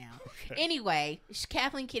up right now. Okay. Anyway,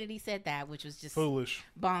 Kathleen Kennedy said that, which was just foolish,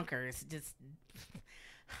 bonkers. Just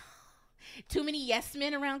too many yes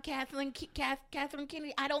men around Catherine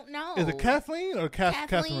Kennedy. I don't know. Is it Kathleen or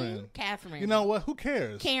Catherine? Catherine. You know what? Who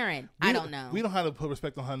cares? Karen. I don't know. We don't have to put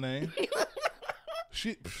respect on her name.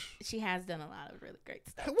 She has done a lot of really great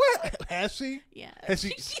stuff. What? Has she? Yeah. Has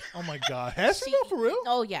she? Oh my God. Has she? For real?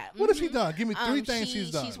 Oh yeah. What has she done? Give me three things she's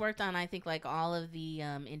done. She's worked on, I think, all of the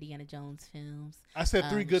Indiana Jones films. I said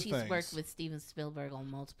three good things. She's worked with Steven Spielberg on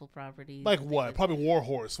multiple properties. Like what? Probably War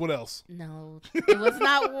Horse. What else? No, it was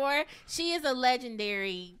not War. She is a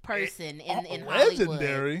legendary person in Hollywood.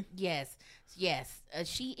 Legendary? Yes.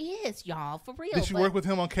 She is, y'all, for real. Did she work with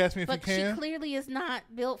him on Catch Me If You Can? But she clearly is not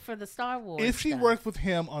built for the Star Wars If she worked with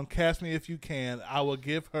him on Catch Me If You Can, I will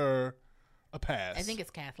give her a pass. I think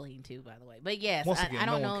it's Kathleen, too, by the way. But yes, I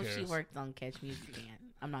don't know if she worked on Catch Me If You Can.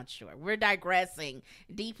 I'm not sure. We're digressing,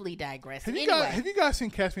 deeply digressing. Have you guys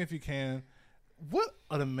seen Catch Me If You Can? What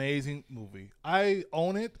an amazing movie. I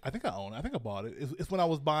own it. I think I own it. I think I bought it. It's when I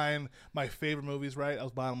was buying my favorite movies, right? I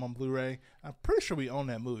was buying them on Blu-ray. I'm pretty sure we own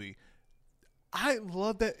that movie. I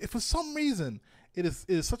love that. If for some reason it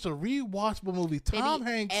is such a rewatchable movie. Tom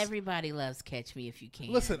Hanks. Everybody loves Catch Me If You Can.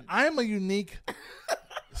 Listen, I am a unique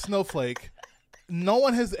snowflake. No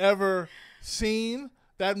one has ever seen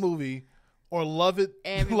that movie or love it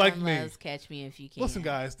Everyone like me. loves Catch Me If You Can. Listen,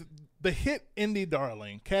 guys, the hit indie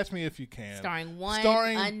darling, Catch Me If You Can,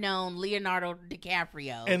 starring unknown Leonardo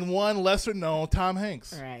DiCaprio and one lesser known Tom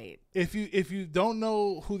Hanks. Right. If you don't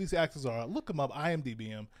know who these actors are, look them up. IMDb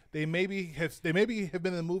them. They maybe have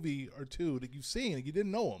been in a movie or two that you've seen and you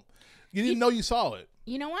didn't know them. You didn't know you saw it.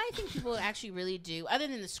 You know why I think people actually really do, other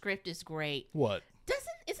than the script is great. What?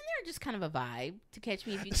 Isn't there just kind of a vibe to Catch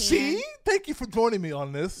Me If You Can? See? Thank you for joining me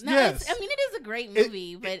on this. No, yes. I mean, it is a great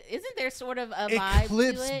movie, but isn't there sort of a vibe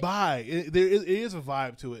clips to it? by. It is a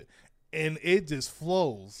vibe to it. And it just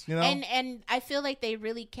flows, you know? And I feel like they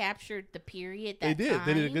really captured the period that They did. time.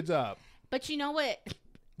 They did a good job. But you know what?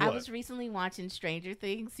 I was recently watching Stranger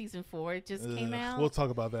Things season 4. It just came out. We'll talk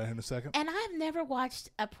about that in a second. And I've never watched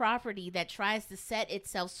a property that tries to set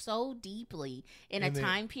itself so deeply in a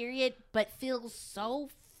time period, but feels so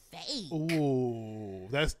fake. Ooh,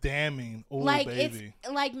 that's damning. Ooh, like baby.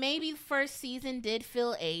 It's like maybe first season did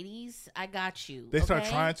feel 80s. I got you. They start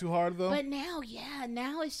trying too hard though. But now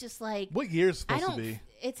it's just like, what year is supposed to be?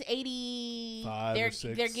 It's 80. 5 or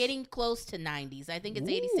 6. They're getting close to 90s. I think it's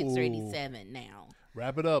 86 or 87 now.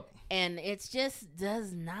 Wrap it up. And it just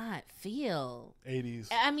does not feel 80s.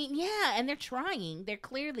 I mean, yeah, and they're trying. They're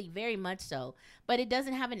clearly very much so. But it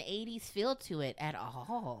doesn't have an 80s feel to it at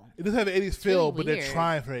all. It doesn't have an 80s feel, really but weird. they're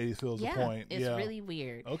trying for 80s feel is the point. It's really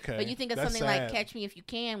weird. Okay. But you think of That's something sad. like Catch Me If You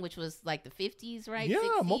Can, which was like the 50s, right? Yeah,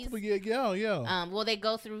 60s? multiple years. Yeah. Well, they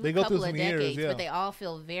go through They a go couple through of some years, decades, yeah. but they all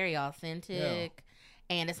feel very authentic.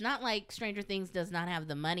 And it's not like Stranger Things does not have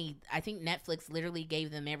the money. I think Netflix literally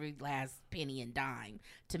gave them every last penny and dime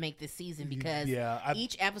to make this season because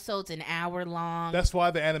each episode's an hour long. That's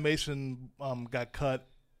why the animation got cut.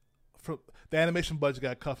 The animation budget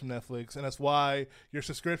got cut from Netflix, and that's why your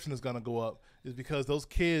subscription is going to go up. Is because those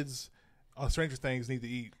kids on Stranger Things need to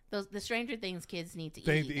eat. The Stranger Things kids need to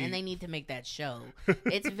eat, and they need to make that show.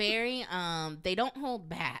 It's very they don't hold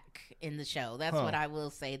back in the show. That's what I will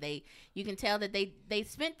say. You can tell that they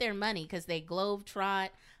spent their money because they globetrot.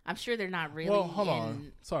 I'm sure they're not really. Well, hold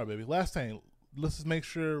on. Sorry, baby. Last thing. Let's just make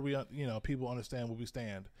sure people understand where we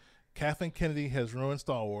stand. Kathleen Kennedy has ruined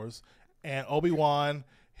Star Wars, and Obi-Wan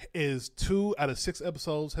is 2 out of 6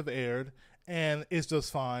 episodes have aired, and it's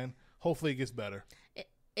just fine. Hopefully, it gets better.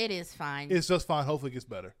 It is fine. It's just fine. Hopefully it gets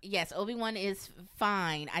better. Yes, Obi-Wan is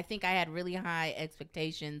fine. I think I had really high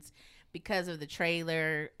expectations because of the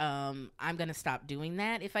trailer. I'm going to stop doing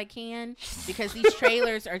that if I can because these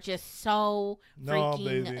trailers are just so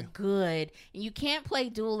freaking good. And you can't play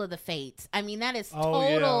Duel of the Fates. I mean, that is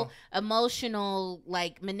total emotional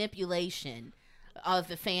manipulation of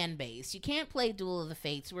the fan base. You can't play Duel of the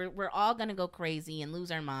Fates. We're all going to go crazy and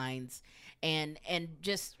lose our minds and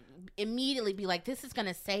just immediately be like, this is going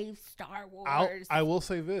to save Star Wars. I will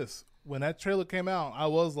say this. When that trailer came out, I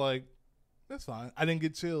was like, that's fine. I didn't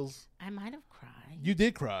get chills. I might have cried. You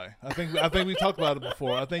did cry. I think we talked about it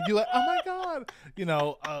before. I think you like, oh my God.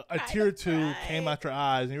 A tear or two came out your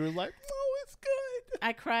eyes and you were like, oh, it's good.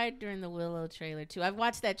 I cried during the Willow trailer too. I've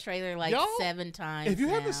watched that trailer 7 times. If you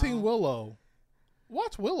haven't seen Willow,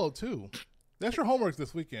 watch Willow too. That's your homework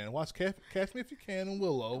this weekend. Watch Catch Me If You Can and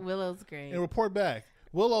Willow. Willow's great. And report back.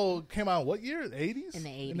 Willow came out what year? 80s? In the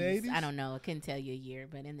 80s. I don't know. I couldn't tell you a year,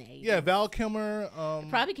 but in the 80s. Yeah, Val Kilmer. It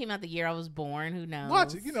probably came out the year I was born. Who knows?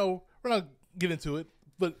 Watch it. We're not getting into it,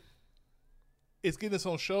 but it's getting its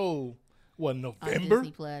own show, November? On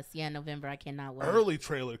Disney Plus. Yeah, November. I cannot wait. Early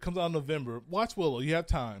trailer. It comes out in November. Watch Willow. You have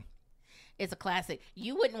time. It's a classic.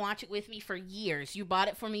 You wouldn't watch it with me for years. You bought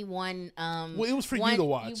it for me one. Well, it was for you to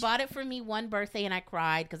watch. You bought it for me one birthday, and I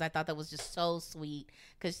cried because I thought that was just so sweet.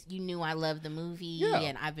 Because you knew I loved the movie,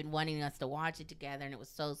 and I've been wanting us to watch it together, and it was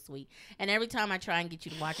so sweet. And every time I try and get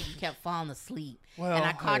you to watch it, you kept falling asleep. Well, and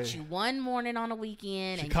I caught you one morning on a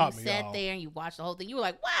weekend, and you sat there and you watched the whole thing. You were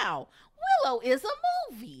like, "Wow, Willow is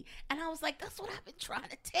a movie," and I was like, "That's what I've been trying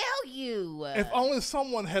to tell you." If only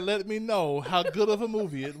someone had let me know how good of a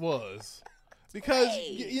movie it was. Because,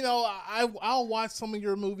 I'll watch some of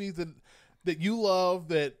your movies that you love,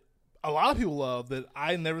 that a lot of people love, that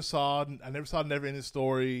I never saw. I never saw Never Ending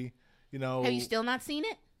Story, Have you still not seen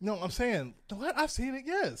it? No, I'm saying, what? I've seen it,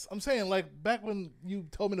 yes. I'm saying, back when you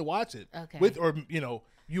told me to watch it. Okay.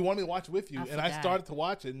 You wanted me to watch it with you, and I started to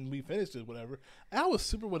watch it, and we finished it, whatever. And I was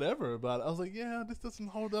super whatever about it. I was like, yeah, this doesn't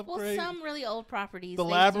hold up great. Well, some really old properties, The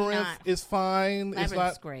Labyrinth is fine.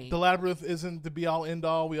 Labyrinth's great. The Labyrinth isn't the be-all,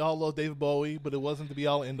 end-all. We all love David Bowie, but it wasn't the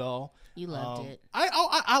be-all, end-all. You loved it.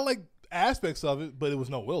 I like aspects of it, but it was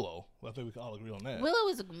no Willow. I think we can all agree on that. Willow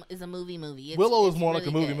is a movie. Willow is more really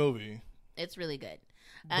like a movie. It's really good.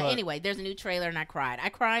 Anyway, there's a new trailer and I cried. I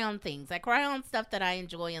cry on things. I cry on stuff that I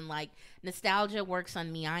enjoy and like. Nostalgia works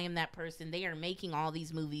on me. I am that person. They are making all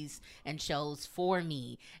these movies and shows for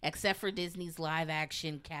me. Except for Disney's live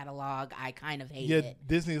action catalog. I kind of hate it.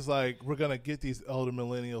 Disney's like, we're going to get these older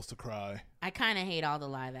millennials to cry. I kind of hate all the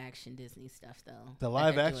live action Disney stuff though. The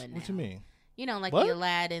live action? What you mean? You know, like the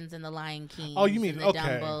Aladdins and the Lion Kings. Oh, you mean, and the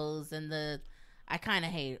Dumbos and the... I kind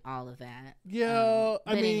of hate all of that. Yeah,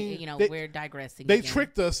 I mean... we're digressing They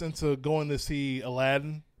tricked us into going to see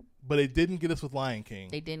Aladdin, but they didn't get us with Lion King.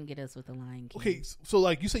 They didn't get us with the Lion King. Okay, so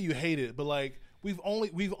like you say you hate it, but like we've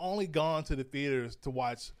only gone to the theaters to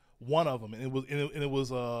watch one of them, and it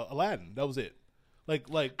was Aladdin. That was it.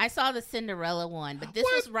 Like I saw the Cinderella one, but this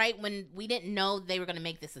was right when we didn't know they were going to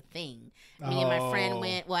make this a thing. Me and my friend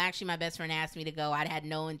went. Well, actually, my best friend asked me to go. I had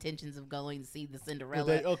no intentions of going to see the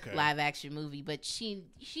Cinderella live action movie, but she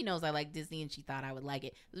knows I like Disney, and she thought I would like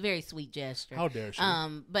it. It was a very sweet gesture. How dare she?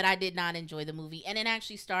 But I did not enjoy the movie, and it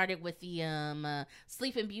actually started with the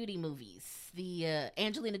Sleeping Beauty movies. The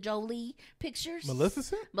Angelina Jolie pictures.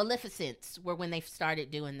 Maleficent were when they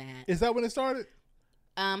started doing that. Is that when it started?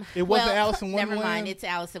 It wasn't Alice in Wonderland? Never mind, it's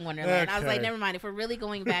Alice in Wonderland. Okay. I was like, never mind. If we're really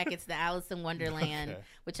going back, it's the Alice in Wonderland,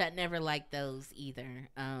 which I never liked those either,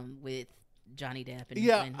 with Johnny Depp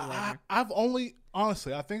and whoever.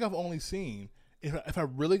 I think I've only seen, if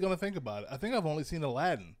I'm really going to think about it, I think I've only seen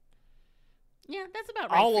Aladdin. Yeah, that's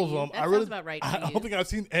about right. All of them. That sounds about right for you. I don't think I've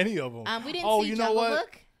seen any of them. We didn't see Jungle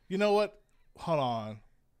Book? You know what? Hold on.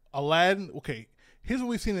 Aladdin. Okay, here's what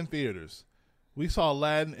we've seen in theaters. We saw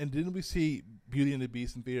Aladdin, and didn't we see Beauty and the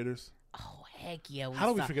Beast in theaters? Oh, heck yeah. How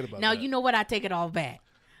do we forget about that? Now, you know what? I take it all back.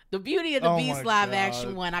 The Beauty and the Beast live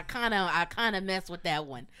action one, I kind of mess with that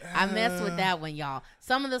one. I mess with that one, y'all.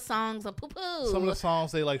 Some of the songs are poo-poo. Some of the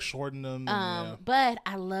songs, they like shorten them. But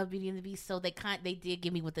I love Beauty and the Beast, so they did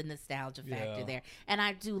give me with the nostalgia factor there. And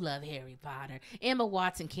I do love Harry Potter. Emma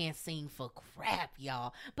Watson can't sing for crap,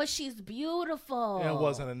 y'all. But she's beautiful. Yeah, it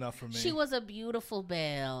wasn't enough for me. She was a beautiful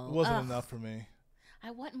belle. It wasn't enough for me.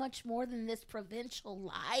 I want much more than this provincial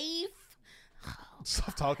life.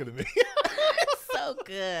 Stop talking to me. It's so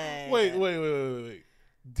good. Wait.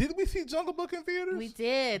 Did we see Jungle Book in theaters? We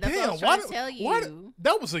did. That's what I was trying to tell you.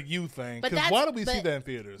 That was a you thing. Because why did we see that in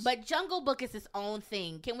theaters? But Jungle Book is its own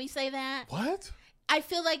thing. Can we say that? What? I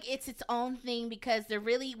feel like it's its own thing because there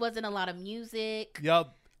really wasn't a lot of music. Yeah.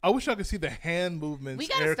 I wish I could see the hand movements. We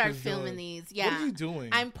gotta start filming these. Yeah. What are you doing?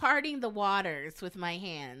 I'm parting the waters with my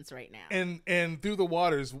hands right now. And through the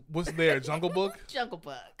waters, what's there? Jungle Book? Jungle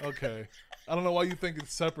Book. Okay. I don't know why you think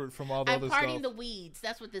it's separate from all the other stuff. I'm parting the weeds.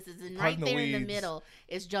 That's what this is. And right there in the middle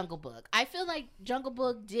is Jungle Book. I feel like Jungle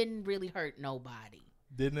Book didn't really hurt nobody.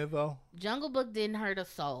 Didn't it though? Jungle Book didn't hurt a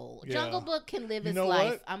soul. Yeah. Jungle Book can live its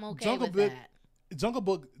life. What? I'm okay with that. Jungle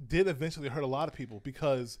Book did eventually hurt a lot of people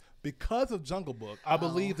because of Jungle Book. I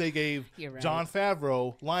believe they gave Jon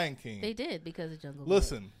Favreau Lion King. They did because of Jungle Book.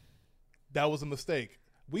 Listen, that was a mistake.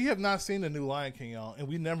 We have not seen the new Lion King, y'all, and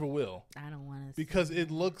we never will. I don't want to because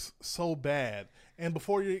it looks so bad. And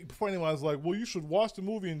before anyone's like, well, you should watch the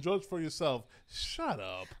movie and judge for yourself. Shut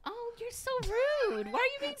up. Oh, you're so rude. Why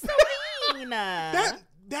are you being so mean?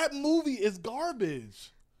 That movie is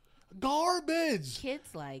garbage. Garbage.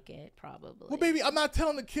 Kids like it, probably. Well, baby, I'm not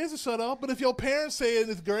telling the kids to shut up, but if your parents say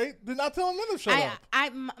it's great, they're not telling them to shut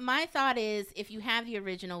up. My thought is, if you have the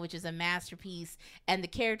original, which is a masterpiece, and the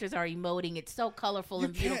characters are emoting, it's so colorful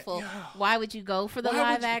and beautiful. Yeah. Why would you go for the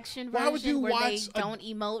live action version where they don't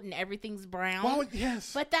emote and everything's brown?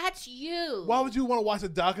 Yes. But that's you. Why would you want to watch a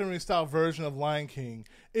documentary style version of Lion King?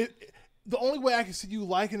 The only way I can see you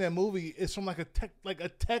liking that movie is from a tech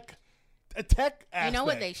aspect. You know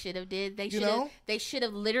what they should have did? They should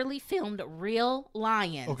have literally filmed real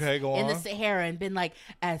lions in the Sahara and been like,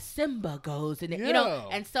 as Simba goes, and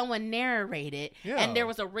and someone narrated, and there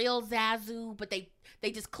was a real Zazu, but they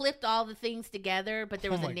just clipped all the things together, but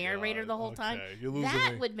there was a narrator the whole time.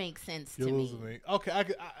 That would make sense to me. You're losing me. Okay,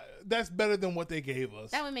 that's better than what they gave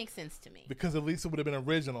us. That would make sense to me because at least it would have been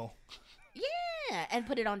original. Yeah, and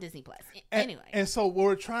put it on Disney Plus. Anyway, and so what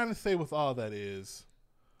we're trying to say with all that is.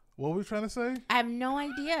 What were we trying to say? I have no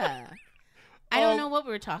idea. I don't know what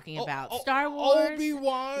we were talking about. Star Wars.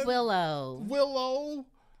 Obi-Wan. Willow.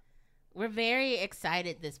 We're very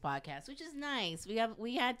excited this podcast, which is nice.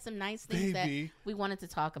 We had some nice things that we wanted to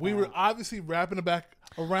talk about. We were obviously wrapping it back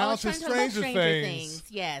around to Stranger Things.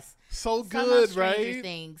 Yes. So good, right? Stranger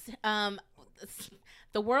Things.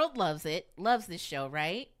 The world loves it. Loves this show,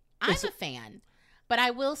 right? I'm a fan. But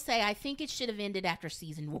I will say I think it should have ended after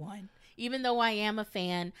season 1. Even though I am a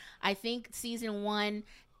fan, I think season 1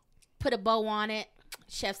 put a bow on it,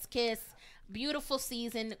 chef's kiss. Beautiful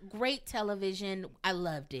season, great television. I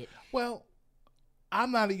loved it. Well,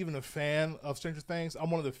 I'm not even a fan of Stranger Things.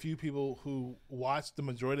 I'm one of the few people who watched the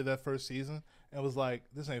majority of that first season and was like,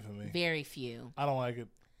 this ain't for me. Very few. I don't like it.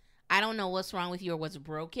 I don't know what's wrong with you or what's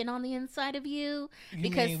broken on the inside of you.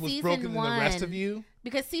 Because mean what's broken in the rest of you?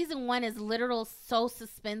 Because season 1 is literal so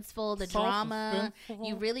suspenseful. The drama.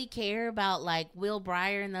 You really care about like Will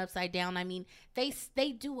Breyer and the Upside Down. I mean,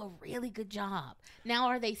 they do a really good job. Now,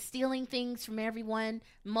 are they stealing things from everyone?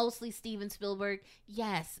 Mostly Steven Spielberg.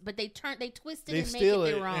 Yes, but they twist it and make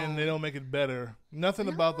it their own. And they don't make it better. Nothing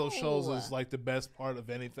about those shows is like the best part of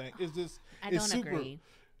anything. It's just I don't agree.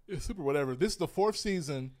 It's super whatever. This is the 4th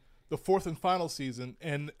season. The 4th and final season,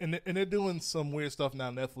 and they're doing some weird stuff now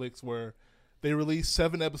on Netflix where they released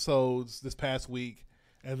 7 episodes this past week,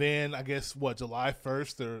 and then I guess July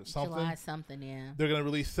 1st or something. July something, yeah. They're gonna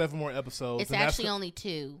release 7 more episodes. It's actually only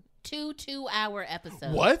 2 2-hour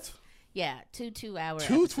episodes. What? Yeah, 2-hour.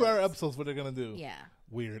 2-hour episodes. What they're gonna do? Yeah.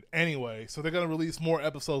 Weird. Anyway, so they're gonna release more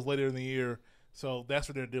episodes later in the year. So that's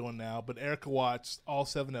what they're doing now. But Erica watched all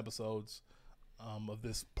 7 episodes of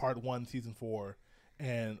this part 1, season 4.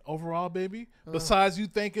 And overall, baby, besides you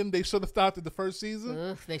thinking they should have stopped at the first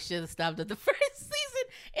season? They should have stopped at the first season.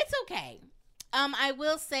 It's okay. I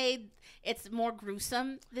will say it's more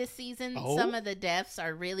gruesome this season. Oh. Some of the deaths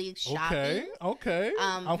are really shocking. Okay.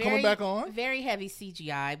 I'm coming back on. Very heavy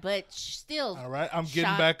CGI, but still. All right, I'm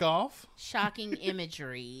getting back off. Shocking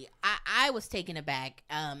imagery. I was taken aback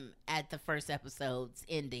at the first episode's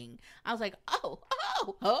ending. I was like,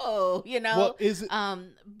 oh, you know. Well, is it?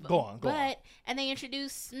 Go on. And they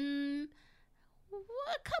introduced a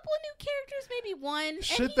couple of new characters, maybe one.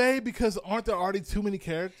 Should they? Because aren't there already too many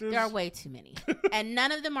characters? There are way too many, and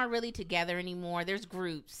none of them are really together anymore. There's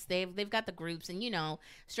groups. They've got the groups, and you know,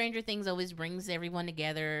 Stranger Things always brings everyone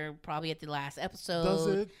together. Probably at the last episode. Does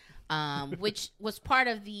it? Which was part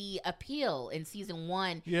of the appeal in season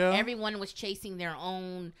 1. Yeah. Everyone was chasing their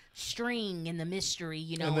own string in the mystery,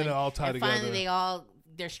 you know. And then it all tied together. Finally,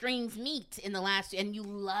 their strings meet in the last, and you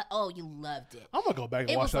loved it. I'm gonna go back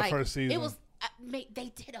and watch that first season. It was. They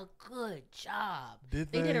did a good job. They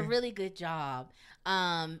did a really good job.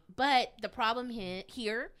 But the problem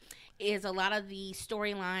here is a lot of the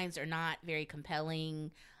storylines are not very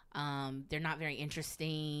compelling. They're not very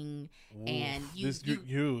interesting. Oof, and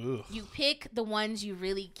you pick the ones you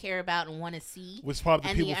really care about and want to see. Which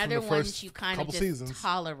probably and people the other from the ones first you kind of just seasons.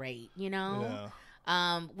 Tolerate, you know? Yeah.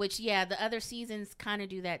 The other seasons kind of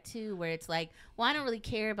do that too, where it's like, well, I don't really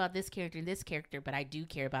care about this character and this character, but I do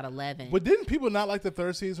care about 11. But didn't people not like the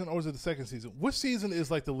 3rd season, or was it the 2nd season? Which season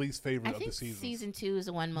is like the least favorite of the seasons? Season 2 is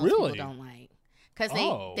the one most people don't like. Because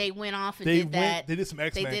they went off and did that. They did some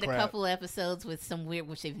X-Men They did crap. A couple episodes with some weird,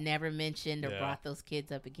 which they've never mentioned or brought those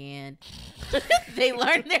kids up again. They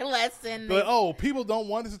learned their lesson. People don't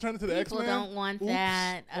want this to turn into the X-Men? People don't want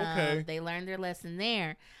that. Okay. They learned their lesson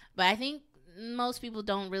there. But I think most people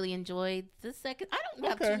don't really enjoy the second. I don't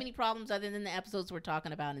have too many problems other than the episodes we're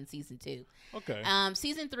talking about in season 2. Okay.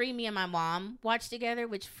 Season 3, me and my mom watched together,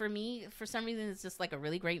 which for me, for some reason, is just like a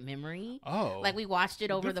really great memory. Oh. Like we watched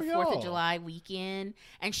it over the 4th of July weekend,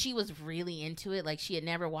 and she was really into it. Like she had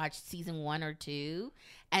never watched season 1 or 2.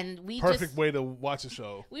 And perfect way to watch a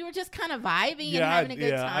show. We were just kind of vibing and having a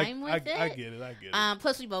good time with it. I get it.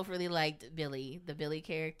 Plus, we both really liked Billy, the Billy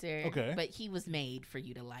character. Okay. But he was made for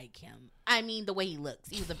you to like him. I mean, the way he looks.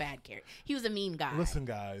 He was a bad character. He was a mean guy. Listen,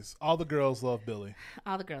 guys. All the girls love Billy.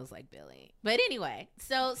 All the girls like Billy. But anyway,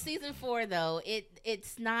 so season 4, though,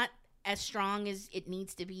 it's not as strong as it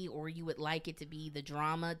needs to be or you would like it to be. The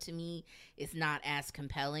drama, to me, is not as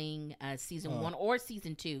compelling as season 1 or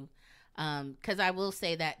season 2. Because I will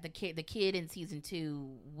say that the kid in season 2,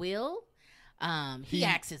 Will, he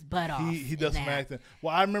acts his butt off. He does some acting.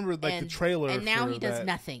 Well, I remember the trailer, and now he does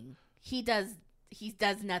nothing. He does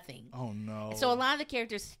nothing. Oh no! So a lot of the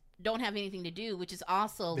characters don't have anything to do, which is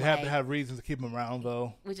also they have to have reasons to keep them around,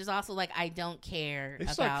 though. Which is also like I don't care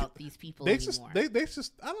about these people anymore. They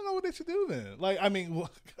just I don't know what they should do then. Like I mean,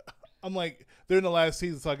 I'm like they're in the last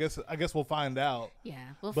season, so I guess we'll find out. Yeah,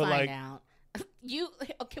 we'll find out.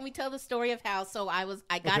 Can we tell the story of how? So I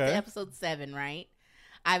got to episode 7, right?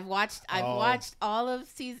 I've watched all of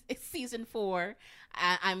season 4.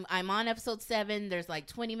 I'm on episode 7. There's like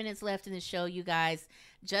 20 minutes left in the show, you guys.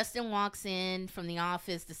 Justin walks in from the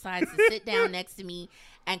office, decides to sit down next to me,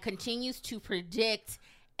 and continues to predict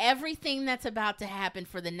everything that's about to happen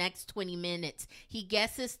for the next 20 minutes. He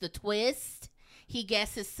guesses the twist. He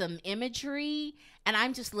guesses some imagery, and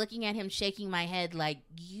I'm just looking at him, shaking my head like,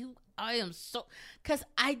 I am so, because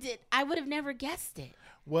I would have never guessed it.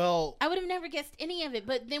 Well, I would have never guessed any of it.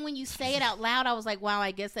 But then when you say it out loud, I was like, wow,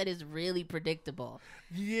 I guess that is really predictable.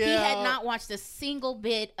 Yeah. He had not watched a single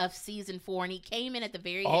bit of season 4, and he came in at the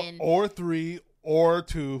very end. Or 3 or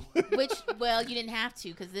 2. Which, well, you didn't have to,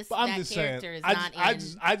 because that character is not in.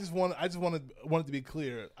 I just want it to be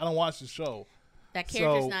clear. I don't watch the show. That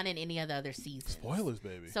character's not in any of the other seasons. Spoilers,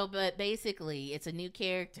 baby. So, but basically, it's a new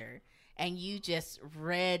character. And you just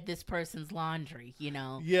read this person's laundry, you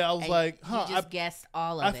know? Yeah, I was like, huh. You just guessed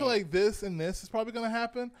all of it. I feel like this and this is probably going to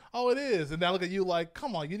happen. Oh, it is. And now I look at you like,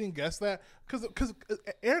 come on, you didn't guess that? Because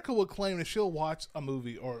Erica will claim that she'll watch a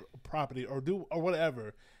movie or a property or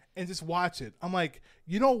whatever and just watch it. I'm like,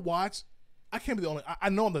 you don't watch. I can't be the only. I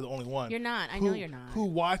know I'm not the only one. You're not. I know you're not. Who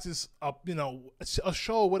watches a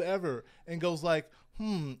show or whatever and goes like,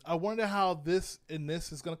 I wonder how this and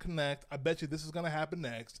this is gonna connect. I bet you this is gonna happen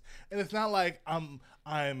next. And it's not like I'm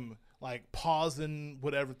like pausing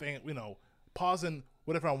whatever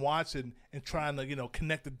I'm watching and trying to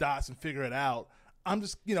connect the dots and figure it out. I'm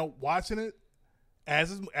just watching it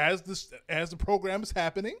as the program is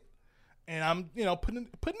happening, and I'm putting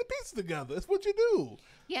the pieces together. That's what you do.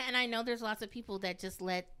 Yeah, and I know there's lots of people that just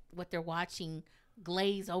let what they're watching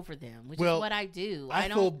glaze over them, which is what I do. I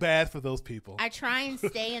feel bad for those people. I try and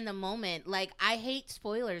stay in the moment. Like, I hate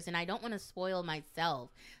spoilers, and I don't want to spoil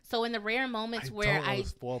myself. So in the rare moments where I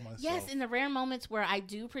spoil myself. Yes, in the rare moments where I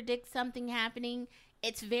do predict something happening,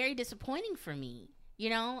 it's very disappointing for me.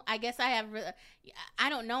 I guess I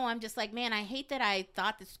don't know. I'm just like, man, I hate that I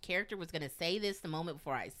thought this character was going to say this the moment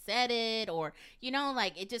before I said it, or,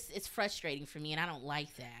 like it's frustrating for me, and I don't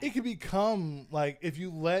like that. It could become like, if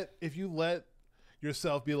you let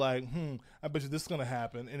yourself be like, I bet you this is going to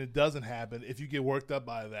happen, and it doesn't happen. If you get worked up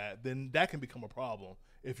by that, then that can become a problem.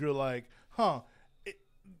 If you're like,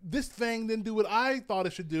 this thing didn't do what I thought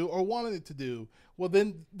it should do or wanted it to do, well,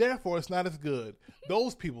 then therefore it's not as good.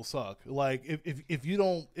 Those people suck. Like, if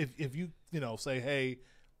you say, hey,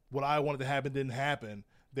 what I wanted to happen didn't happen,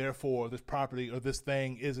 therefore this property or this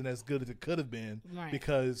thing isn't as good as it could have been, right,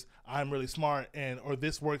 because I'm really smart, or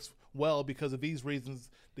this works well because of these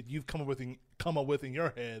reasons that you've come up with in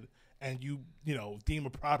your head, and you deem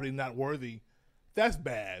a property not worthy. That's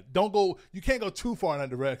bad. You can't go too far in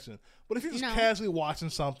that direction. But if you're just casually watching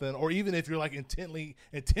something, or even if you're like intensely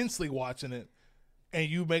watching it, and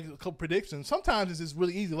you make a couple predictions, sometimes it's just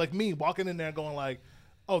really easy. Like me walking in there and going like,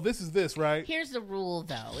 oh, this is this, right? Here's the rule,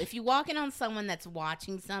 though. If you walk in on someone that's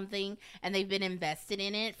watching something and they've been invested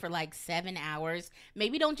in it for like 7 hours,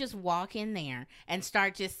 maybe don't just walk in there and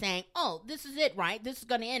start just saying, oh, this is it, right? This is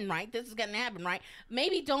going to end, right? This is going to happen, right?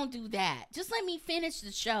 Maybe don't do that. Just let me finish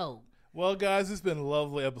the show. Well, guys, it's been a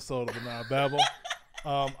lovely episode of Banana Babble.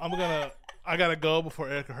 I gotta go before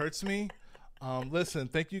Erica hurts me. Listen,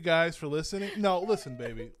 thank you guys for listening. No, listen,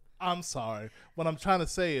 baby. I'm sorry. What I'm trying to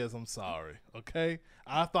say is I'm sorry, okay?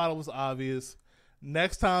 I thought it was obvious.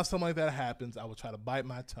 Next time something like that happens, I will try to bite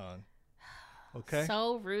my tongue, okay?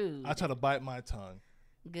 So rude. I try to bite my tongue.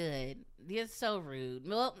 Good. You're so rude.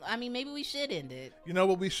 Well, I mean, maybe we should end it. You know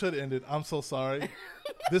what? We should end it. I'm so sorry.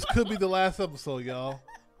 This could be the last episode, y'all.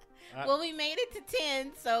 Well, we made it to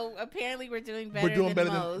 10, so apparently we're doing better than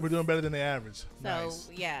most. We're doing better than the average. So, nice.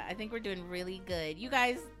 Yeah, I think we're doing really good. You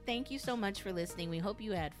guys, thank you so much for listening. We hope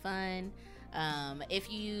you had fun. If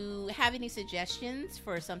you have any suggestions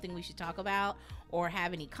for something we should talk about, or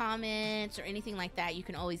have any comments or anything like that, you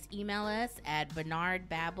can always email us at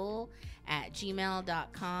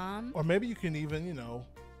bernardbabble@gmail.com. Or maybe you can even,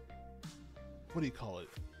 what do you call it?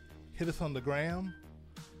 Hit us on the gram?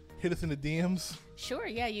 Hit us in the DMs? Sure,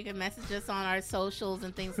 yeah. You can message us on our socials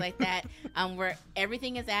and things like that. Where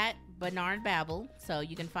everything is at Bernard Babble, so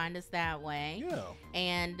you can find us that way. Yeah.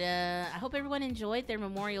 And I hope everyone enjoyed their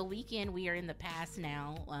Memorial Weekend. We are in the past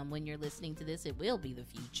now. When you're listening to this, it will be the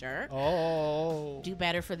future. Oh. Do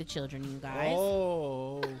better for the children, you guys.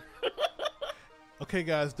 Oh. Okay,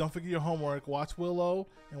 guys, don't forget your homework. Watch Willow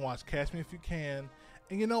and watch Catch Me If You Can.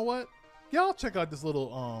 And you know what? Y'all check out this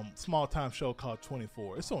little small-time show called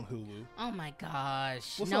 24. It's on Hulu. Oh, my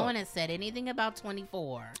gosh. What's no up? one has said anything about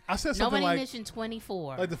 24. I said something Nobody mentioned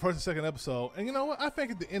 24. Like the first and second episode. And you know what? I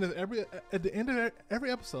think at the end of every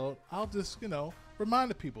episode, I'll just,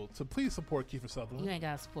 remind the people to please support Kiefer Sutherland. You ain't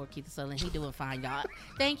got to support Kiefer Sutherland. He doing fine, y'all.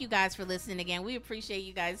 Thank you guys for listening again. We appreciate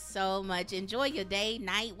you guys so much. Enjoy your day,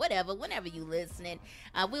 night, whatever, whenever you listening.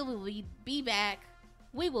 We will be back.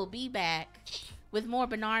 We will be back with more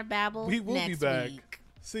Bernard Babble We will next be back. week.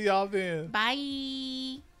 See y'all then.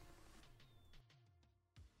 Bye.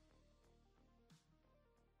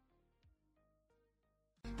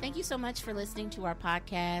 Thank you so much for listening to our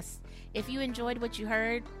podcast. If you enjoyed what you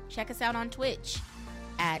heard, check us out on Twitch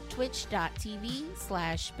at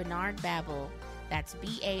twitch.tv/BernardBabble. That's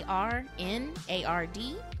BARNARD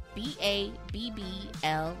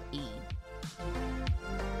BABBLE.